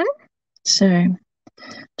little one. So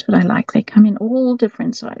that's what I like. They come in all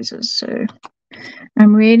different sizes. So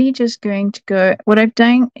I'm really just going to go, what I've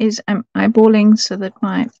done is I'm eyeballing so that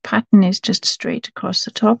my pattern is just straight across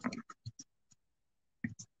the top.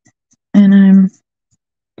 And I'm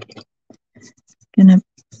gonna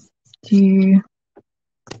do,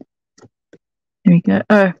 there we go.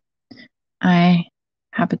 Oh, I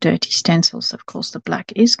have a dirty stencil, so of course the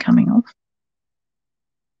black is coming off.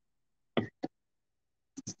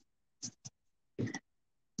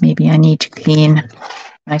 Maybe I need to clean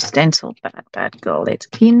my stencil. Bad girl. Let's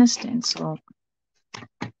clean the stencil.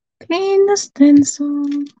 Clean the stencil.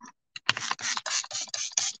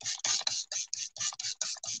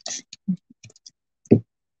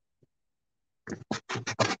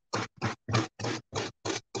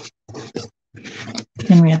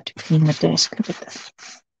 Then we have to clean the desk. Look at that.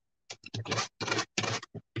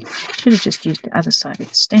 Should have just used the other side of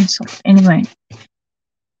the stencil. Anyway,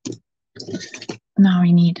 now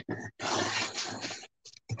we need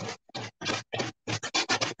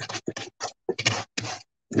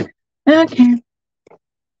okay.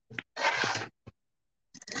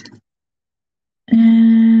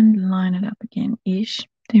 And line it up again ish.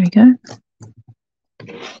 There we go.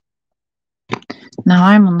 Now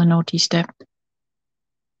I'm on the naughty step.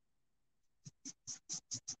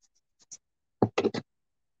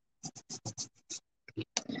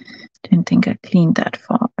 Didn't think I cleaned that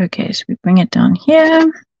far. Okay, so we bring it down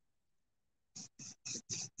here.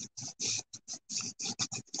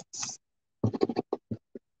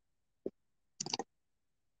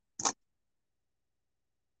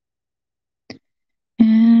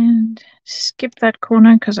 And skip that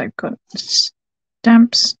corner because I've got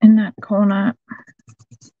stamps in that corner.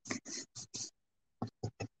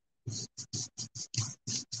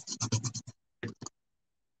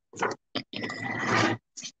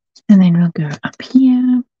 And then we'll go up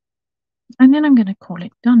here. And then I'm going to call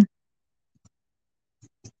it done.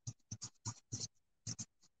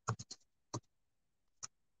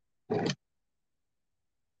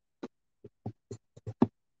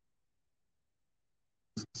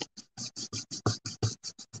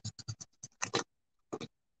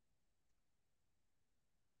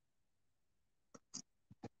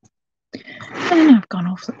 And I've gone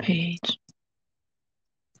off the page.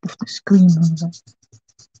 Off the screen.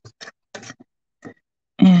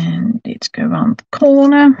 And let's go around the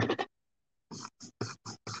corner.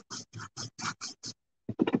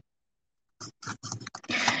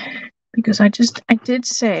 Because I did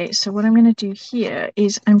say, so what I'm going to do here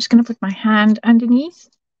is I'm just going to put my hand underneath.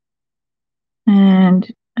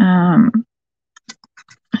 And I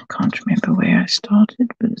can't remember where I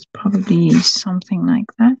started, but it's probably something like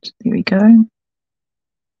that. There we go.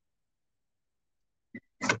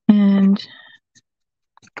 And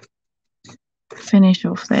finish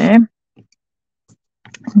off there.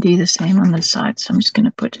 Do the same on the side. So I'm just going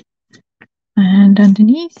to put my hand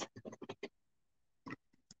underneath.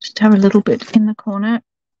 Just have a little bit in the corner.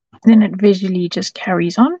 Then it visually just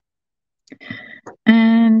carries on.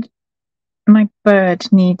 And my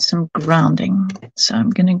bird needs some grounding. So I'm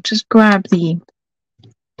going to just grab the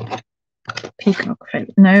peacock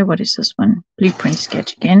feather. No, what is this one? Blueprint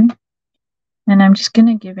Sketch again. And I'm just going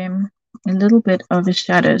to give him a little bit of a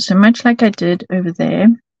shadow. So much like I did over there.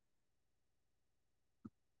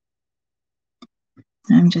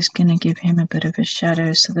 I'm just going to give him a bit of a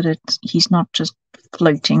shadow so that he's not just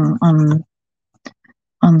floating on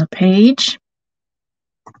the page.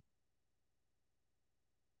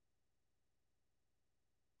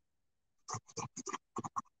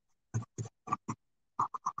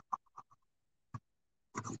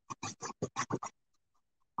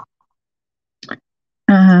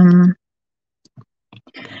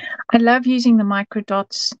 I love using the micro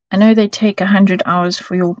dots. I know they take 100 hours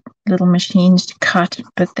for your little machines to cut,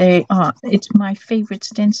 but it's my favorite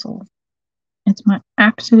stencil. It's my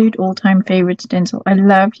absolute all-time favorite stencil. I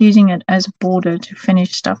love using it as a border to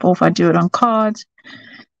finish stuff off. I do it on cards.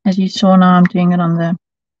 As you saw now, I'm doing it on the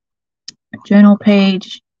journal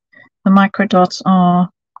page. The micro dots are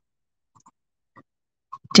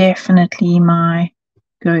definitely my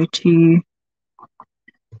go-to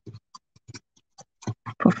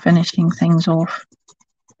for finishing things off.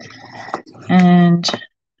 And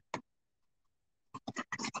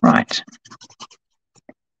right.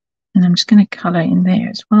 And I'm just going to color in there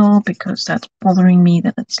as well because that's bothering me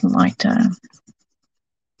that it's lighter.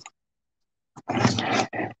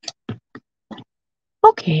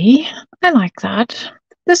 Okay, I like that.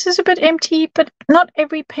 This is a bit empty, but not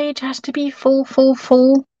every page has to be full.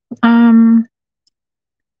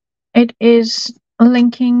 It is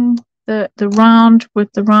linking the round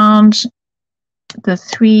with the round, the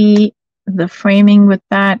three, the framing with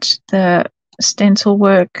that, the stencil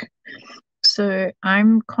work. So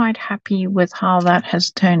I'm quite happy with how that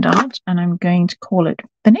has turned out, and I'm going to call it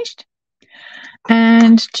finished.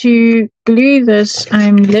 And to glue this,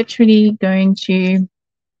 I'm literally going to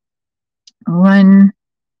run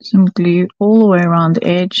some glue all the way around the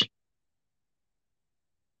edge.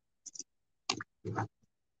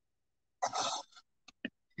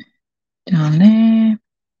 Down there.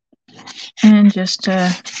 And just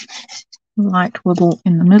a light wiggle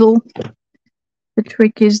in the middle. The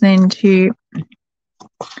trick is then to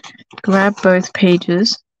grab both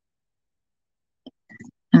pages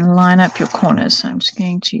and line up your corners. So I'm just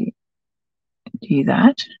going to do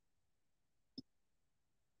that.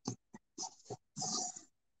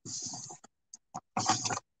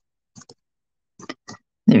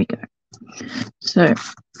 There we go. So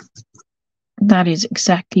that is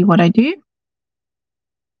exactly what I do.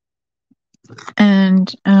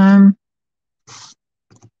 And there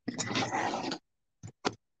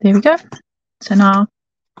we go. So now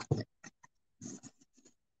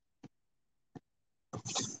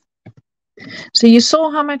you saw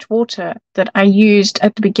how much water that I used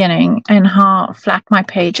at the beginning and how flat my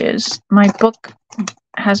page is. My book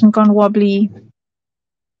hasn't gone wobbly.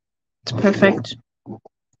 It's perfect.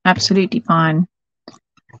 Absolutely fine.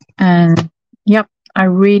 And yep, I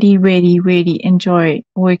really, really, really enjoy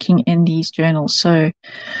working in these journals. So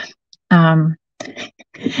I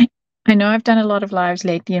know I've done a lot of lives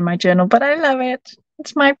lately in my journal, but I love it.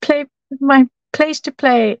 It's my place to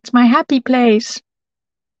play. It's my happy place.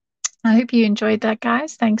 I hope you enjoyed that,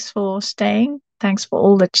 guys. Thanks for staying. Thanks for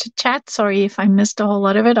all the chat. Sorry if I missed a whole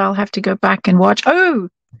lot of it. I'll have to go back and watch. Oh,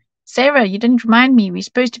 Sarah, you didn't remind me. We're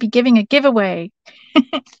supposed to be giving a giveaway.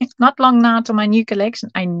 Not long now to my new collection.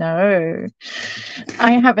 I know.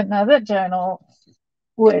 I have another journal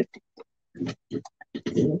with...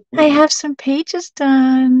 I have some pages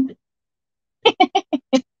done.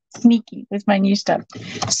 Sneaky with my new stuff.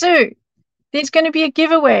 So there's going to be a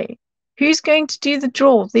giveaway. Who's going to do the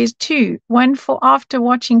draw? There's two. One for after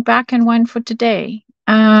watching back and one for today.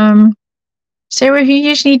 Sarah, who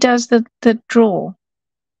usually does the draw?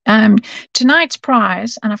 Tonight's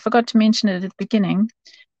prize, and I forgot to mention it at the beginning,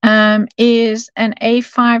 is an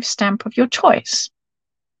A5 stamp of your choice.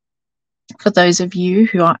 For those of you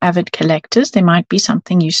who are avid collectors, there might be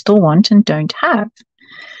something you still want and don't have.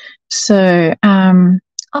 So,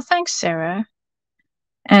 thanks, Sarah.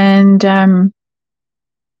 And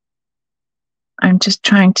I'm just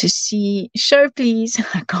trying to see. Show, please.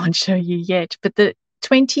 I can't show you yet, but I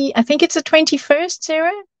think it's the 21st,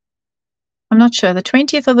 Sarah. I'm not sure, the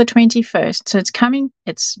 20th or the 21st. So it's coming.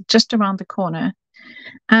 It's just around the corner.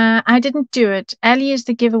 I didn't do it. Ali is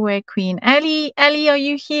the giveaway queen. Ali, are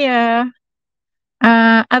you here?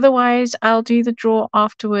 Otherwise, I'll do the draw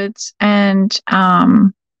afterwards and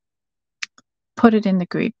put it in the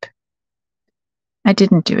group. I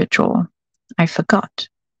didn't do a draw. I forgot.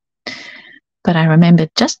 But I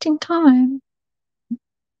remembered just in time.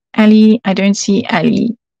 Ali, I don't see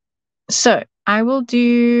Ali. So I will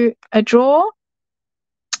do a draw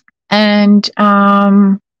and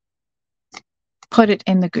put it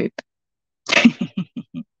in the group.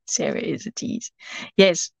 Sarah is a tease.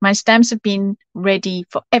 Yes, my stamps have been ready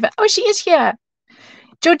forever. Oh, she is here.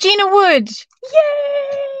 Georgina Wood. Yay!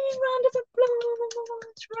 Round of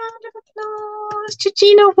applause. Round of applause.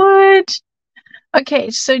 Georgina Wood.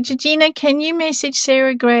 Okay, so Georgina, can you message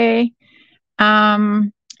Sarah Gray?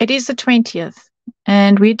 It is the 20th.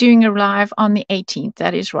 And we're doing a live on the 18th.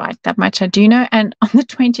 That is right. That much I do know. And on the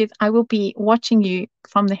 20th, I will be watching you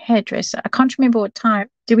from the hairdresser. I can't remember what time.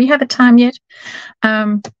 Do we have a time yet?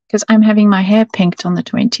 Because I'm having my hair pinked on the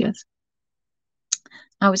 20th.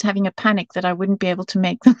 I was having a panic that I wouldn't be able to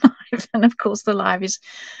make the live. And of course, the live is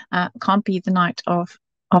can't be the night of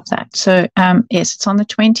that. So, yes, it's on the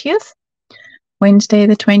 20th, Wednesday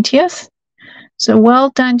the 20th. So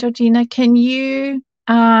well done, Georgina. Can you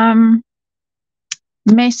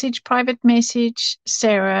private message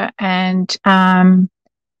Sarah, and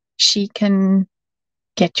she can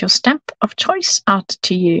get your stamp of choice out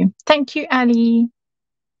to you. Thank you, Ali.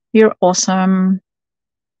 You're awesome.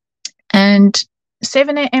 And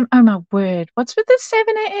 7 a.m. Oh my word. What's with the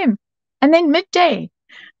 7 a.m.? And then midday.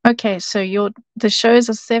 Okay, so the shows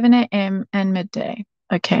are 7 a.m. and midday.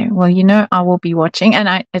 Okay, well, I will be watching,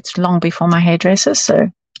 and it's long before my hairdresser, so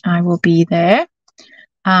I will be there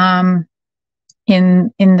in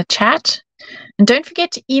the chat. And don't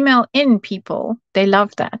forget to email in, people. They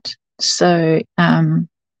love that. So,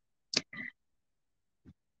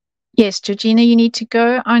 yes, Georgina, you need to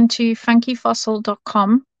go onto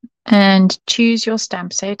funkyfossil.com and choose your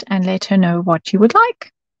stamp set and let her know what you would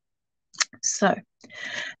like. So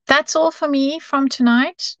that's all for me from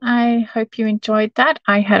tonight. I hope you enjoyed that.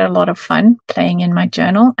 I had a lot of fun playing in my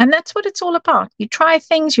journal, and that's what it's all about. You try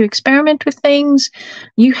things, you experiment with things,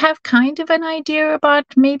 you have kind of an idea about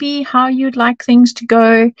maybe how you'd like things to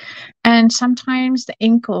go, and sometimes the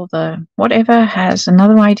ink or the whatever has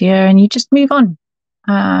another idea and you just move on.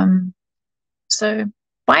 So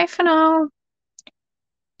bye for now.